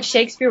you know what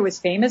Shakespeare was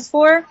famous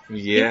for? Yeah.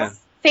 He was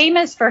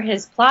famous for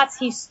his plots.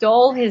 He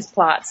stole his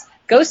plots.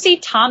 Go see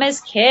Thomas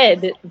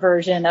Kidd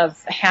version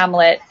of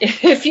Hamlet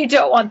if you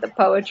don't want the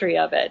poetry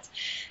of it.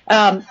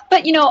 But,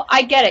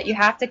 I get it. You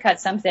have to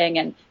cut something.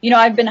 And,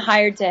 I've been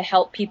hired to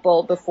help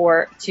people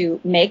before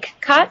to make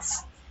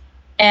cuts.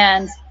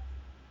 And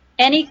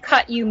any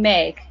cut you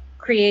make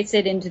creates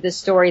it into the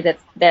story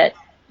that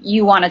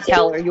you want to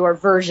tell, or your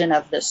version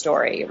of the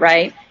story,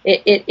 right?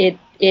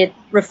 It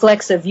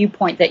reflects a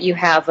viewpoint that you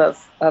have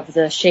of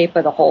the shape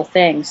of the whole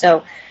thing.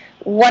 So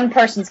one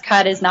person's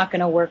cut is not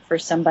going to work for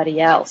somebody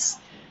else.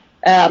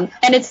 And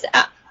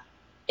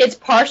it's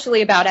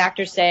partially about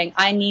actors saying,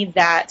 I need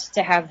that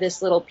to have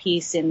this little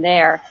piece in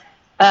there.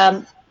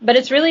 But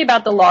it's really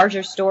about the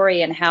larger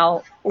story and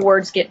how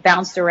words get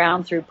bounced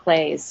around through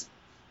plays.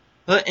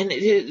 And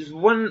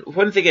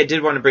one thing I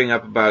did want to bring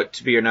up about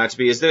To Be or Not to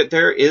Be is that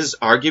there is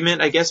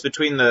argument, I guess,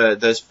 between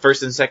the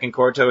first and second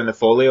quarto and the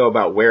folio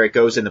about where it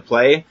goes in the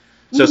play.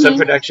 So some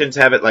productions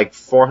have it like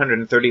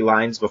 430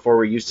 lines before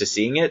we're used to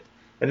seeing it.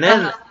 And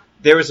then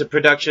there was a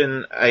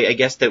production, I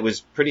guess, that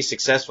was pretty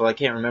successful. I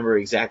can't remember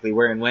exactly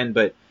where and when,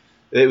 but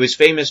it was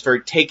famous for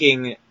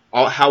taking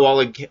How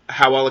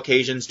All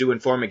Occasions Do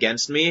Inform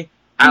Against Me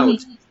out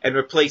and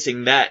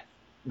replacing that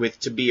with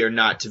To Be or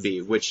Not to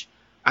Be, which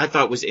I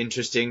thought was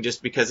interesting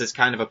just because it's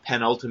kind of a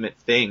penultimate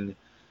thing.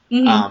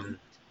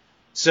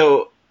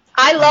 So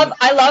I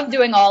love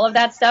doing all of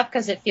that stuff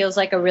because it feels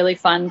like a really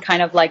fun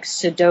kind of like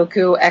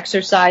Sudoku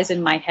exercise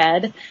in my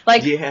head.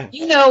 Like,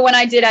 when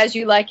I did As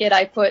You Like It,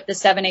 I put the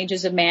 7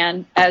 Ages of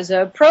Man as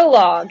a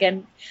prologue,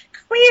 and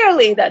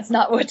clearly that's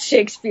not what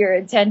Shakespeare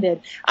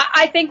intended.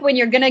 I think when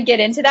you're going to get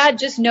into that,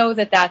 just know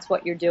that that's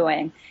what you're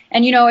doing.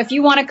 And, if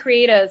you want to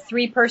create a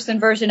 3-person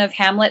version of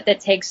Hamlet that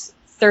takes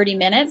 30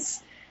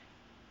 minutes,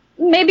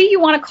 maybe you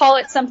want to call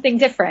it something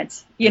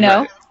different,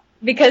 right.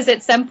 Because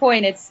at some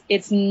point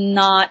it's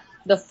not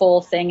the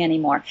full thing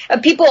anymore.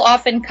 People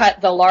often cut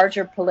the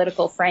larger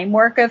political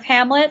framework of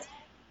Hamlet,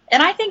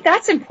 and I think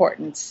that's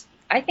important.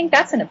 I think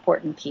that's an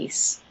important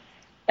piece.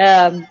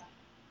 It's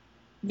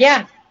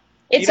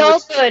all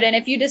good, and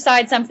if you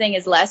decide something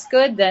is less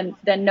good, then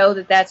know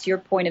that that's your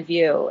point of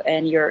view,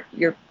 and you're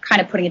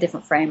kind of putting a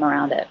different frame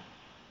around it.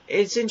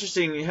 It's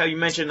interesting how you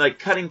mentioned like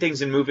cutting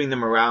things and moving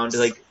them around.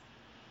 Like,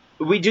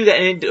 we do that,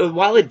 and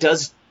while it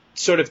does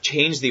sort of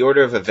change the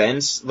order of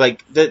events,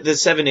 like the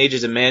 7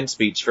 Ages of Man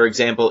speech, for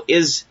example,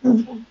 is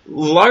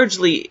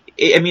largely,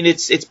 I mean,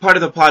 it's part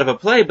of the plot of a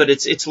play, but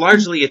it's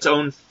largely its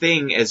own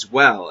thing as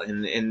well,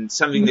 and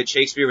something that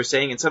Shakespeare was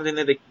saying, and something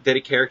that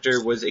a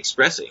character was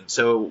expressing.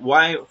 So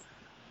why,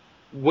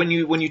 when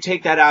you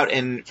take that out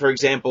and, for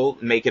example,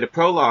 make it a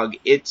prologue,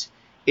 it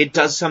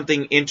does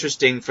something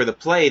interesting for the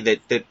play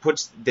that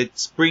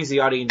brings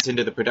the audience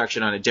into the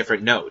production on a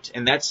different note,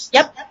 and that's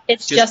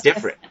it's just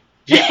different.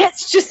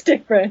 It's just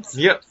different.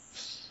 Yep.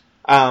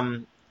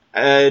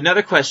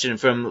 Another question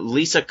from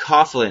Lisa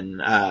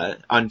Coughlin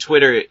on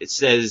Twitter. It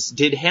says,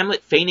 did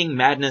Hamlet feigning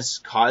madness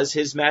cause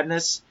his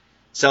madness?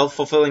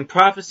 Self-fulfilling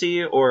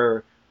prophecy,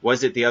 or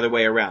was it the other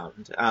way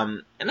around?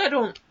 And I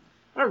don't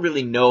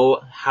really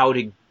know how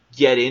to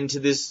get into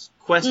this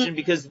question,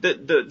 because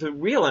the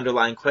real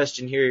underlying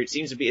question here, it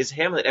seems to be, is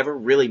Hamlet ever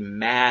really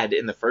mad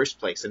in the first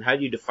place? And how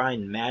do you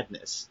define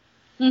madness?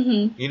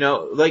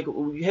 Like,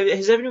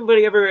 has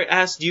anybody ever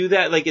asked you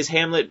that? Like,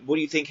 what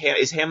do you think,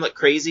 is Hamlet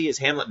crazy? Is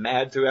Hamlet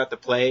mad throughout the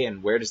play?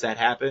 And where does that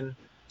happen?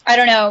 I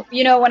don't know.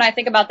 When I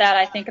think about that,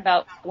 I think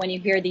about when you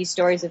hear these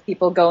stories of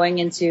people going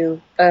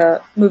into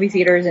movie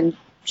theaters and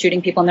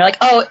shooting people, and they're like,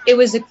 oh, it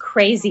was a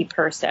crazy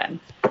person.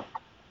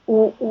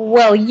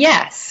 Well,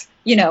 yes.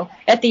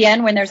 At the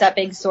end when there's that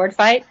big sword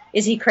fight,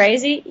 is he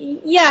crazy?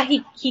 Yeah,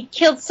 he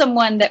killed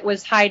someone that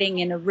was hiding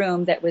in a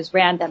room that was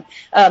random.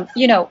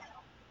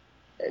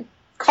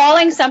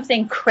 calling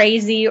something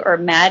crazy or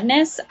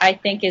madness, I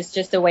think, is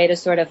just a way to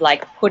sort of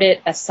like put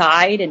it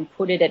aside and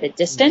put it at a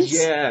distance.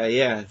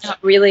 Yeah. Not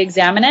really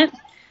examine it.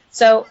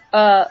 So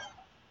I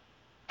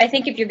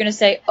think if you're going to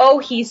say, oh,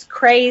 he's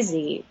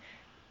crazy,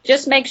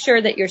 just make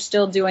sure that you're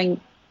still doing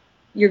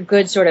your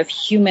good sort of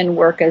human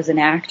work as an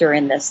actor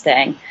in this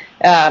thing.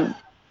 I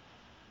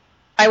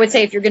would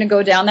say if you're going to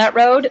go down that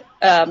road,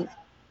 don't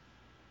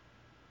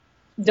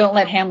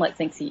let Hamlet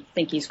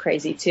think he's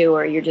crazy too,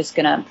 or you're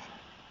going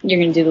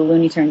to do the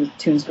Looney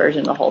Tunes version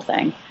of the whole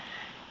thing.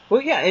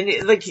 Well, yeah,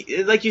 and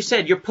like you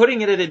said, you're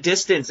putting it at a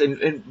distance,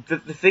 and the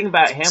thing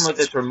about Hamlet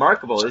that's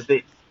remarkable is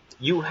that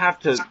you have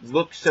to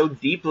look so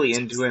deeply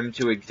into him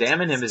to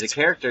examine him as a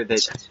character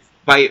that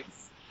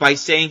by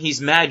saying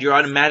he's mad, you're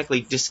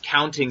automatically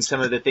discounting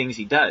some of the things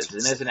he does.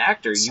 And as an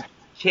actor, you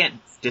can't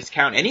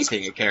discount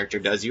anything a character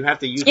does. You have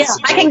to use. Yeah,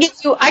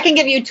 I can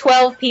give you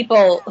 12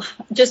 people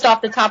just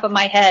off the top of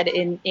my head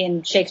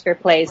in Shakespeare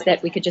plays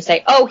that we could just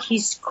say, oh,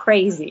 he's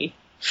crazy.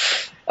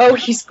 Oh,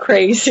 he's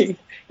crazy.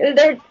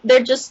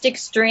 They're just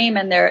extreme,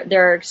 and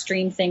there are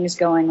extreme things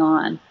going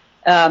on.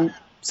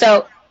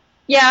 So,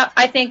 yeah,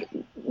 I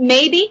think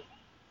maybe,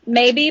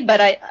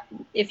 but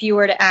if you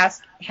were to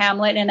ask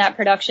Hamlet in that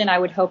production, I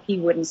would hope he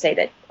wouldn't say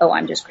that, oh,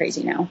 I'm just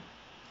crazy now.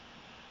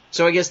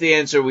 So I guess the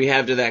answer we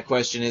have to that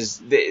question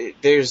is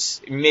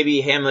there's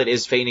maybe Hamlet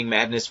is feigning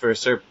madness for a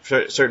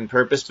certain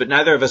purpose, but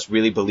neither of us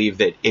really believe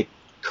that it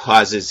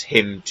causes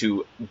him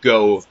to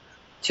go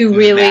to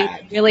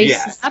really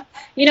yeah. snap.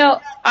 You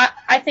know,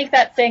 I think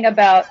that thing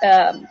about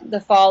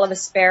the fall of a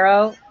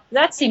sparrow,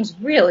 that seems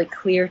really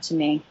clear to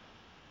me.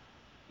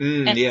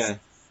 Yeah.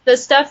 The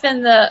stuff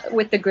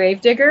with the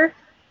gravedigger,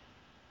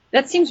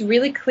 that seems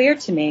really clear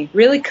to me.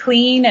 Really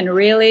clean and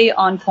really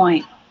on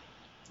point.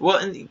 Well,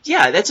 and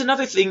yeah, that's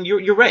another thing.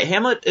 You're right.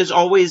 Hamlet is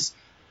always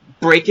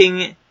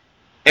breaking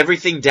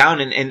everything down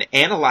and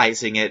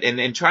analyzing it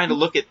and trying to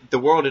look at the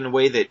world in a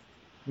way that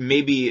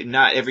maybe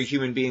not every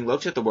human being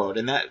looks at the world.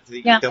 And that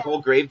the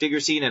whole gravedigger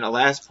scene and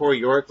Alas, Poor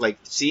York, like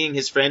seeing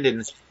his friend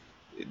and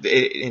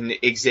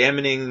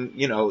examining,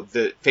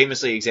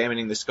 famously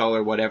examining the skull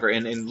or whatever,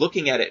 and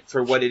looking at it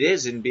for what it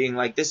is and being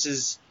like, this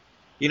is,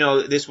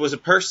 this was a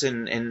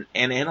person, and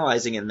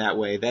analyzing it in that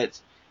way. That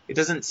it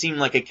doesn't seem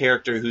like a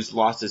character who's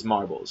lost his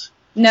marbles.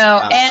 No,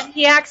 and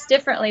he acts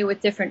differently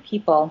with different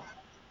people.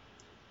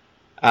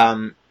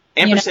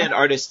 Ampersand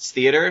Artists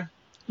Theater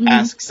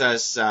asks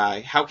us,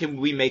 how can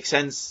we make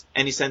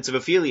any sense of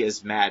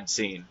Ophelia's mad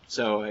scene?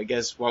 So I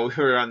guess while we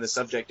were on the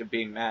subject of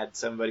being mad,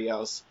 somebody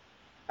else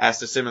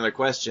asked a similar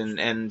question,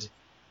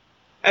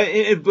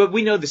 but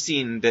we know the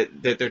scene that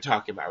they're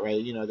talking about,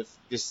 right?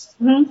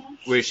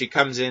 Where she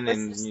comes in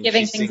and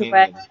she's singing.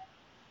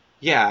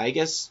 Yeah, I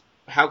guess.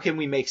 How can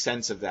we make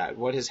sense of that?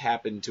 What has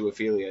happened to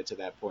Ophelia to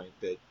that point?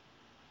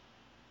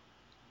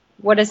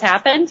 What has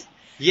happened?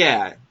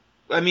 Yeah,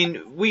 I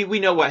mean, we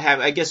know what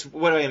happened. I guess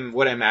what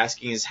I'm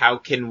asking is, how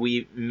can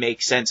we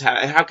make sense?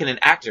 How can an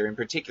actor in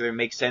particular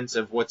make sense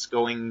of what's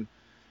going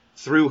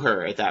through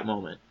her at that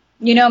moment?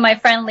 My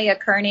friend Leah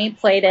Kearney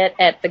played it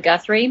at the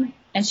Guthrie,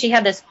 and she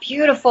had this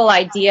beautiful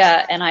idea,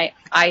 and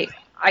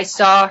I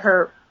saw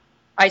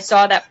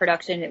that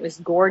production. It was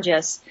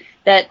gorgeous.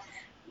 That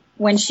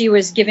when she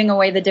was giving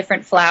away the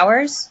different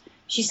flowers,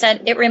 she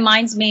said, it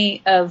reminds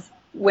me of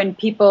when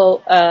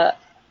people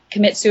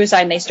commit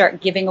suicide and they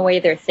start giving away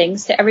their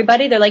things to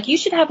everybody. They're like, you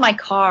should have my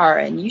car,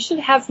 and you should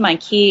have my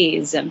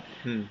keys.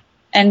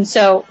 And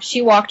so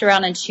she walked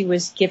around and she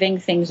was giving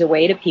things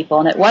away to people,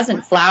 and it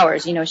wasn't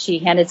flowers. She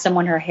handed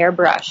someone her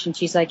hairbrush, and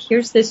she's like,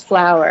 here's this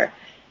flower.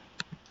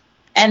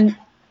 And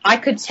I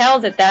could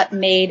tell that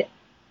made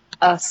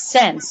a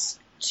sense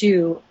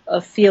to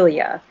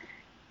Ophelia,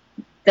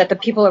 that the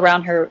people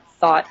around her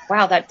thought,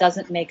 wow, that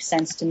doesn't make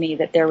sense to me,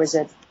 that there was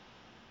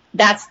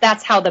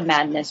that's how the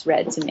madness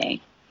read to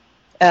me.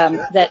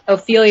 That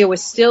Ophelia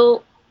was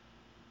still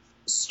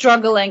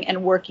struggling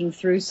and working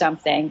through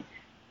something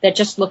that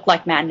just looked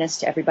like madness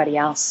to everybody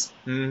else.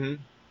 Mm-hmm.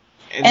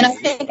 And I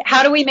think,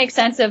 how do we make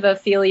sense of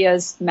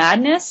Ophelia's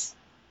madness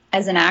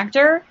as an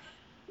actor?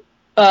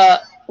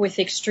 With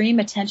extreme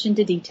attention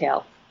to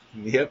detail.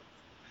 Yep.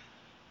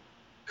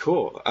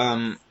 Cool.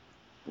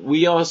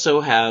 We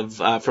also have,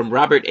 from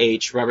Robert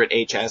H. Robert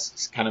H.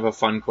 asks kind of a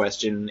fun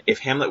question. If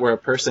Hamlet were a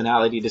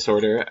personality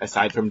disorder,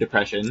 aside from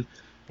depression,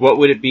 what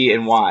would it be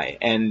and why?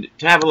 And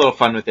to have a little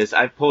fun with this,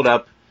 I've pulled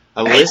up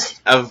a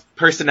list of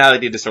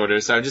personality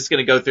disorders, so I'm just going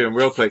to go through them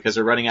real quick because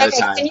we're running out of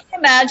time. Can you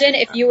imagine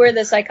if you were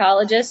the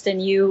psychologist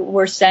and you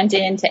were sent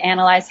in to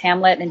analyze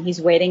Hamlet and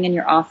he's waiting in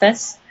your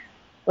office?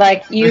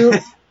 Like,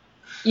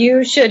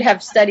 you should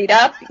have studied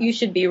up, you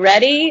should be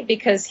ready,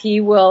 because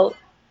he will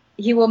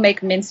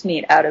make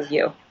mincemeat out of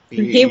you.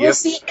 He will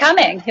see it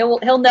coming.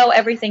 He'll know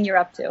everything you're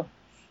up to.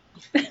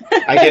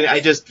 I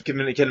just can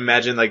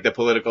imagine, like, the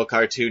political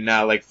cartoon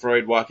now, like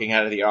Freud walking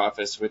out of the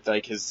office with,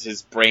 like,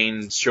 his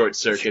brain short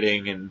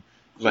circuiting and,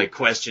 like,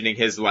 questioning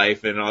his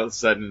life, and all of a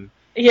sudden.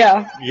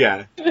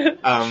 Yeah.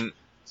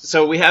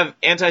 So we have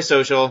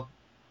antisocial.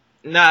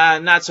 Nah,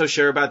 not so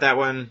sure about that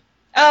one.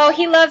 Oh,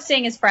 he loves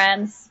seeing his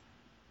friends.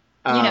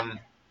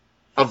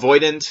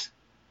 avoidant.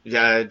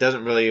 Yeah,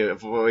 doesn't really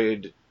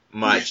avoid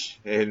much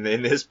in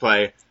this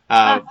play.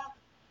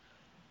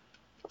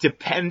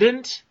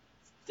 Dependent.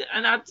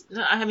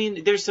 I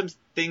mean, there's some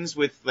things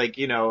with, like,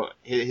 you know,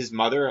 his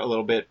mother a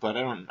little bit, but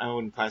I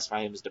wouldn't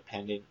classify him as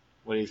dependent.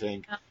 What do you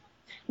think?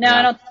 No,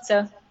 I don't think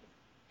so.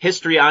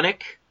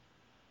 Histrionic.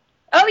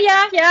 Oh,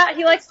 yeah,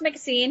 he likes to make a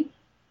scene.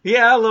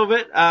 Yeah, a little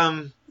bit.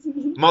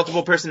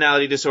 Multiple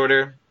personality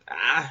disorder.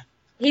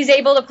 He's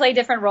able to play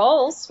different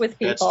roles with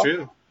people. That's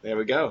true. There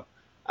we go.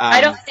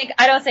 I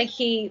don't think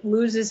he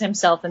loses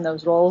himself in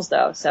those roles,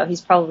 though, so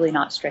he's probably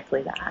not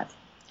strictly that.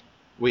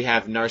 We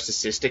have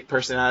narcissistic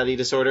personality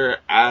disorder.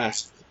 I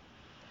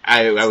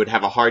would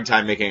have a hard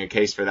time making a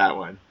case for that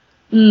one.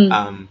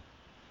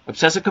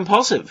 Obsessive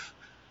compulsive.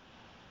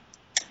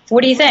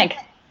 What do you think?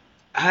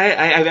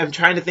 I'm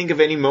trying to think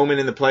of any moment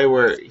in the play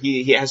where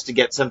he has to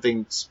get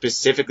something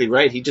specifically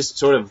right. He just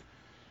sort of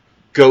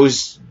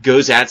goes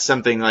at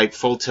something like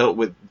full tilt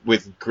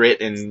with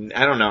grit, and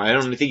I don't know. I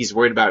don't think he's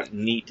worried about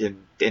neat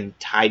and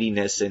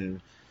tidiness and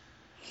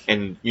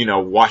you know,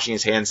 washing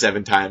his hands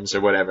 7 times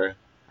or whatever.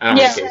 I don't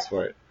have a case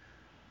for it.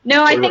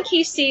 No, I think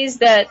he sees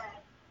that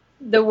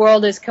the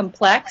world is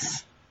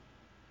complex.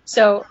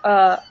 So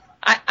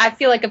I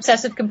feel like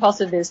obsessive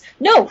compulsive is,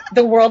 no,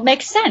 the world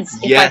makes sense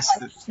if I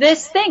touch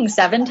this thing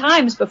 7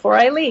 times before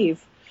I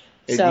leave.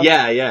 So.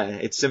 Yeah,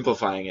 it's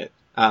simplifying it.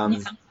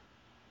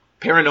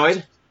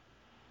 Paranoid?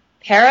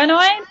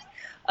 Paranoid?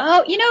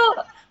 Oh, you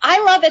know,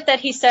 I love it that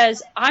he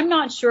says, I'm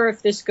not sure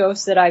if this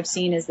ghost that I've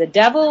seen is the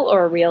devil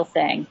or a real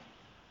thing.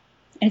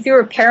 And if you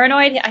were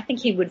paranoid, I think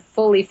he would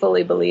fully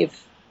believe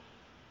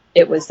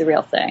it was the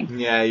real thing.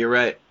 Yeah, you're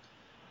right.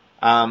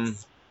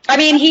 I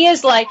mean, he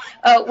is like,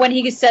 when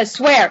he says,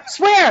 swear,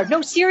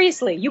 no,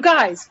 seriously, you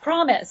guys,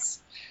 promise.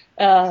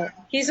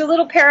 He's a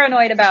little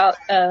paranoid about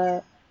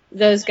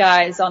those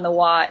guys on the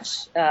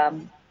watch,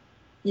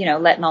 you know,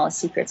 letting all his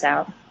secrets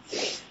out.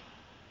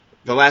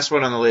 The last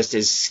one on the list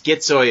is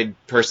schizoid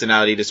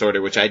personality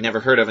disorder, which I'd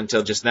never heard of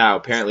until just now.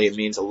 Apparently it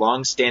means a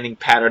long-standing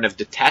pattern of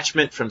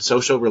detachment from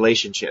social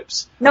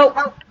relationships. Nope.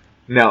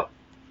 No.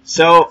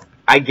 So,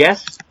 I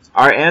guess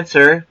our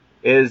answer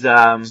is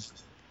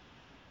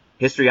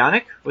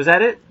histrionic? Was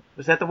that it?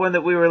 Was that the one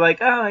that we were like,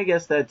 oh, I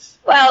guess that's...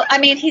 Well, I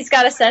mean, he's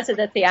got a sense of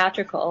the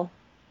theatrical.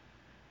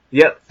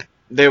 Yep.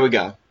 There we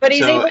go. But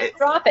he's able to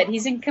drop it.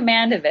 He's in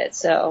command of it,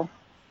 so...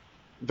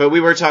 But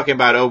we were talking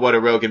about, oh, what a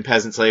rogue and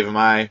peasant slave am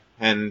I,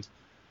 and,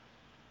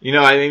 you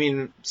know, I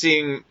mean,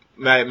 seeing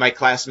my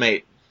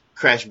classmate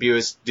Crash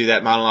Buis do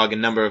that monologue a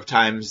number of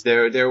times,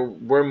 there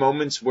were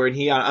moments where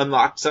he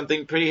unlocked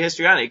something pretty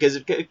histrionic, because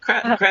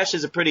Crash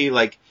is a pretty,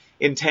 like,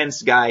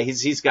 intense guy.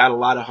 He's got a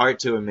lot of heart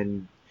to him,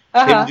 and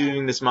him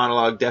doing this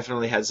monologue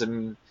definitely has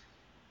some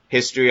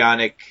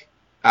histrionic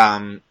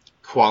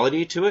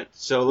quality to it.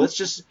 So let's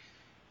just...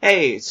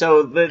 Hey,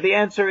 so the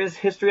answer is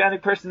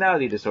histrionic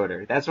personality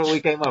disorder. That's what we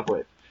came up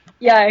with.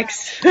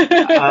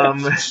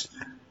 Yikes.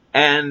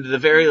 And the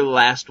very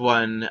last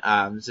one,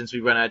 since we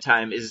run out of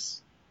time,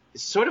 is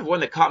sort of one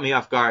that caught me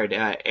off guard.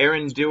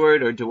 Aaron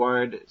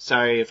Duard,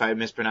 sorry if I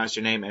mispronounced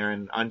your name,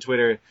 Aaron, on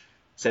Twitter,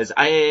 says,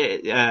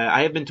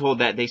 I have been told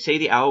that they say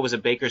the owl was a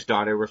baker's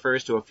daughter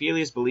refers to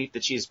Ophelia's belief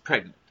that she is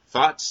pregnant.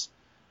 Thoughts?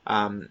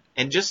 And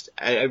just,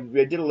 I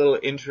did a little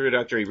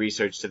introductory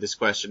research to this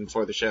question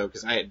for the show,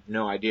 because I had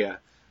no idea.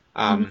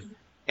 And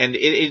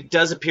it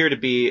does appear to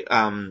be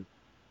a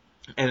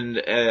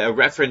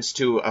reference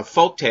to a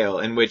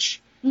folktale in which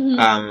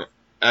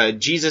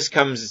Jesus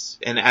comes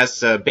and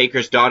asks a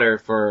baker's daughter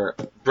for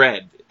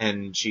bread,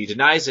 and she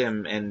denies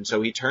him, and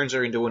so he turns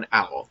her into an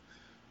owl,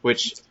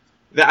 which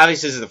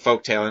obviously this is a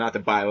folktale and not the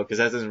Bible, because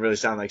that doesn't really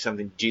sound like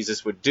something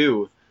Jesus would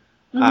do.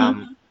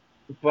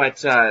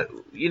 But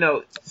you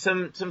know,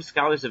 some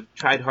scholars have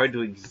tried hard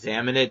to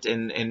examine it,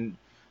 and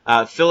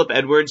Philip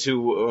Edwards,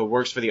 who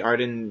works for the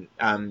Arden,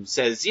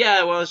 says,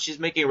 yeah, well, she's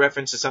making a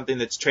reference to something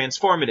that's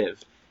transformative.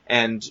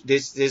 And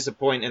this is a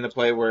point in the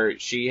play where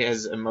she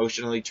has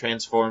emotionally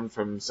transformed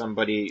from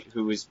somebody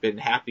who has been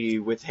happy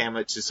with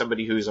Hamlet to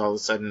somebody who's all of a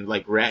sudden,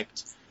 like,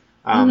 wrecked.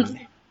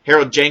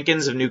 Harold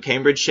Jenkins of New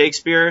Cambridge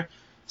Shakespeare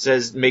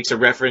makes a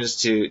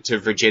reference to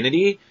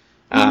virginity,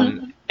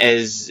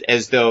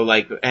 as though,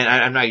 like, and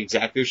I'm not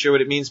exactly sure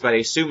what it means, but I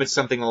assume it's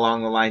something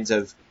along the lines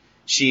of,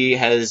 she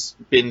has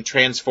been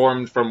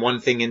transformed from one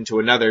thing into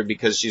another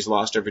because she's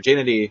lost her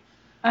virginity.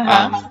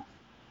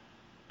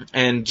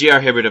 And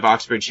G.R. Hibbert of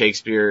Oxford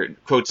Shakespeare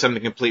quotes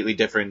something completely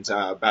different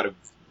about a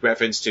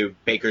reference to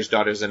baker's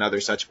daughters and other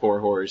such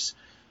poor whores.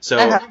 So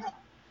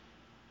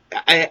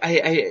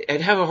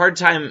I'd have a hard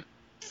time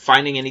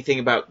finding anything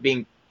about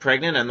being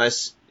pregnant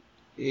unless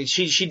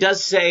she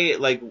does say,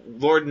 like,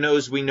 Lord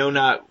knows we know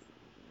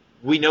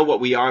what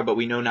we are, but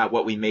we know not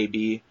what we may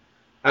be.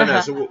 I don't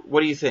know. So what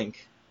do you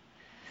think?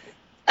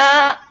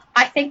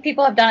 I think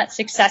people have done it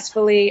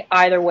successfully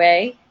either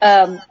way.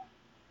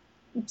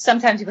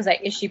 Sometimes people say,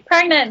 is she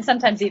pregnant? And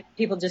sometimes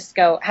people just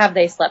go, have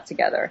they slept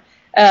together?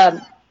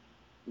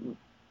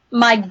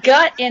 My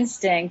gut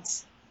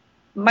instinct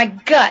my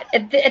gut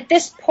at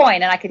this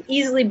point, and I could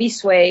easily be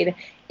swayed,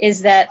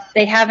 is that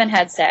they haven't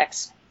had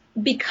sex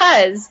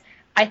because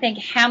I think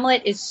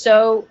Hamlet is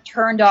so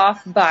turned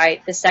off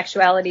by the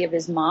sexuality of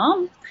his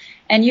mom.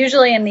 And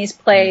usually in these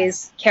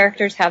plays,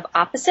 characters have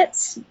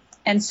opposites.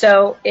 And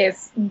so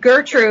if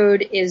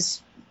Gertrude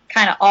is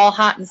kind of all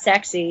hot and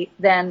sexy,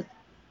 then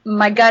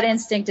my gut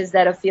instinct is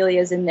that Ophelia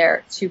is in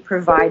there to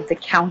provide the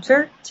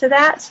counter to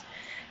that.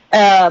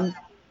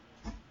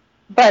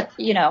 But,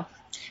 you know,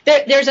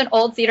 there's an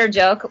old theater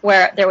joke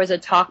where there was a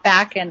talk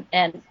back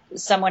and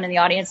someone in the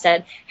audience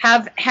said,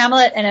 have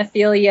Hamlet and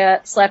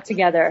Ophelia slept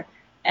together?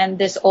 And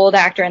this old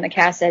actor in the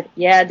cast said,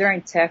 yeah,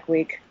 during tech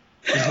week.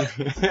 I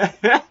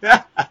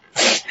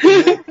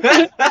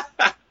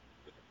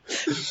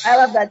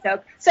love that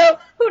joke. So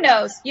who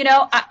knows? You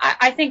know,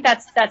 I think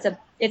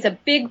it's a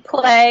big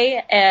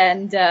play,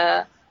 and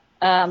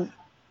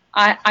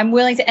I'm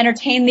willing to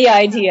entertain the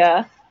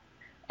idea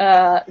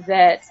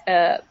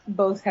that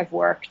both have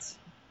worked.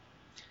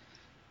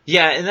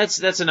 Yeah, and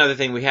that's another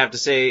thing we have to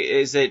say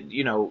is that,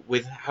 you know,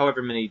 with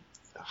however many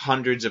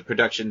hundreds of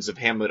productions of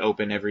Hamlet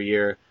open every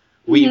year,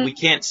 we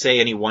can't say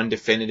any one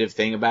definitive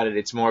thing about it.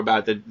 It's more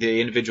about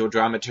the individual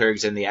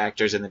dramaturgs and the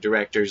actors and the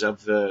directors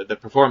of the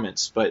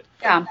performance. But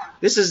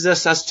this is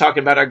just us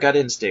talking about our gut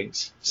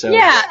instincts. So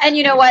yeah, and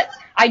you know what?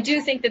 I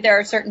do think that there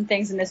are certain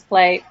things in this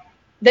play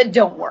that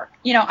don't work.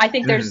 You know, I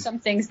think there's some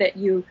things that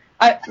you,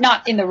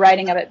 not in the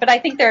writing of it, but I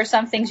think there are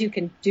some things you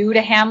can do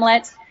to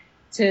Hamlet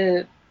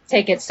to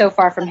take it so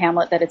far from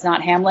Hamlet that it's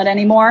not Hamlet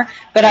anymore.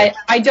 But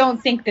I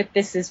don't think that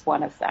this is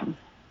one of them.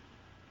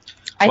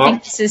 I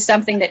think this is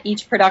something that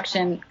each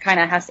production kind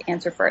of has to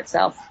answer for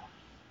itself.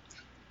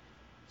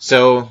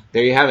 So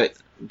there you have it.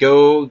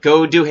 Go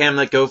do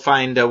Hamlet. Go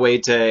find a way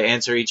to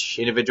answer each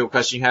individual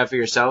question you have for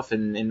yourself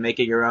and make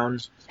it your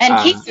own.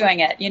 And keep doing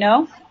it, you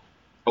know?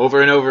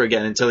 Over and over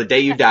again until the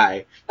day you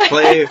die.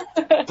 Play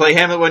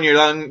Hamlet when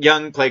you're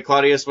young, play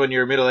Claudius when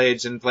you're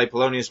middle-aged, and play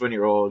Polonius when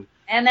you're old.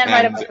 And then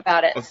write a book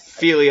about it.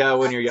 Ophelia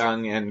when you're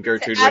young, and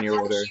Gertrude when you're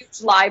older.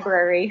 Huge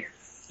library.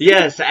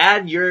 Yes,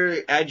 add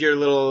your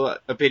little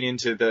opinion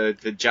to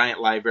the giant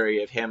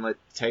library of Hamlet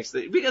text.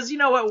 Because you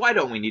know what? Why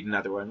don't we need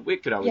another one? We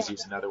could always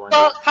use another one.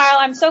 Well, Kyle,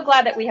 I'm so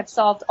glad that we have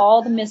solved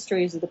all the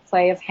mysteries of the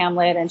play of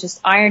Hamlet and just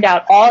ironed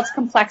out all its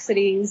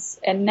complexities.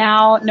 And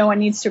now no one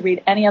needs to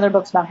read any other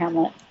books about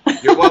Hamlet.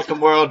 You're welcome,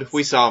 world.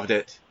 We solved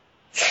it.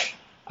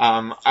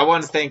 I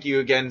want to thank you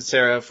again,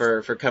 Sarah,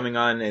 for coming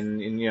on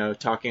and you know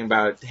talking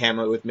about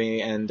Hamlet with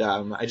me. And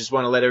I just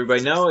want to let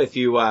everybody know if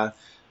you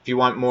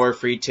want more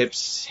free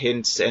tips,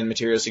 hints, and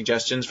material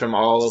suggestions from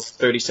all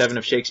 37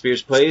 of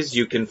Shakespeare's plays,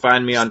 you can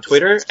find me on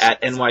Twitter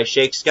at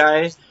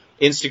NYShakesGuy,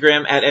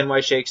 Instagram at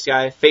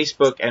NYShakesGuy,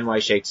 Facebook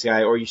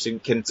NYShakesGuy, or you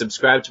can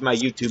subscribe to my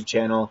YouTube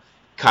channel,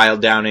 Kyle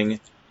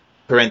Downing,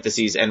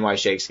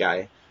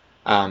 _NYShakesGuy.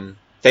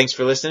 Thanks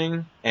for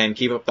listening, and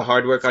keep up the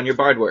hard work on your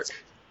bard work.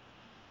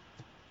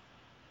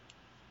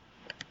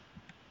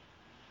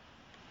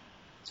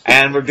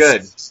 And we're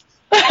good.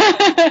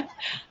 That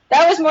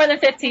was more than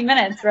 15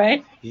 minutes,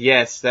 right?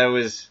 Yes, that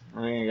was.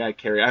 I got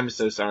carried. I'm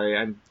so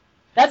sorry.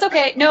 That's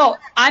okay. No,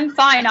 I'm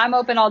fine. I'm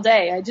open all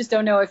day. I just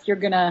don't know if are you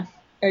gonna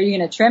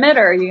trim it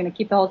or are you gonna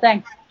keep the whole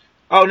thing?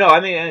 Oh no, I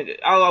mean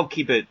I'll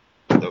keep it.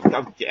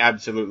 I'll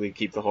absolutely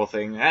keep the whole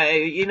thing.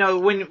 You know,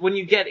 when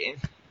you get in,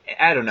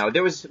 I don't know.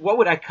 What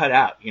would I cut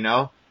out? You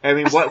know, I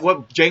mean,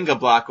 what Jenga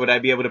block would I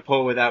be able to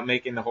pull without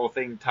making the whole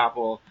thing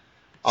topple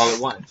all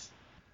at once?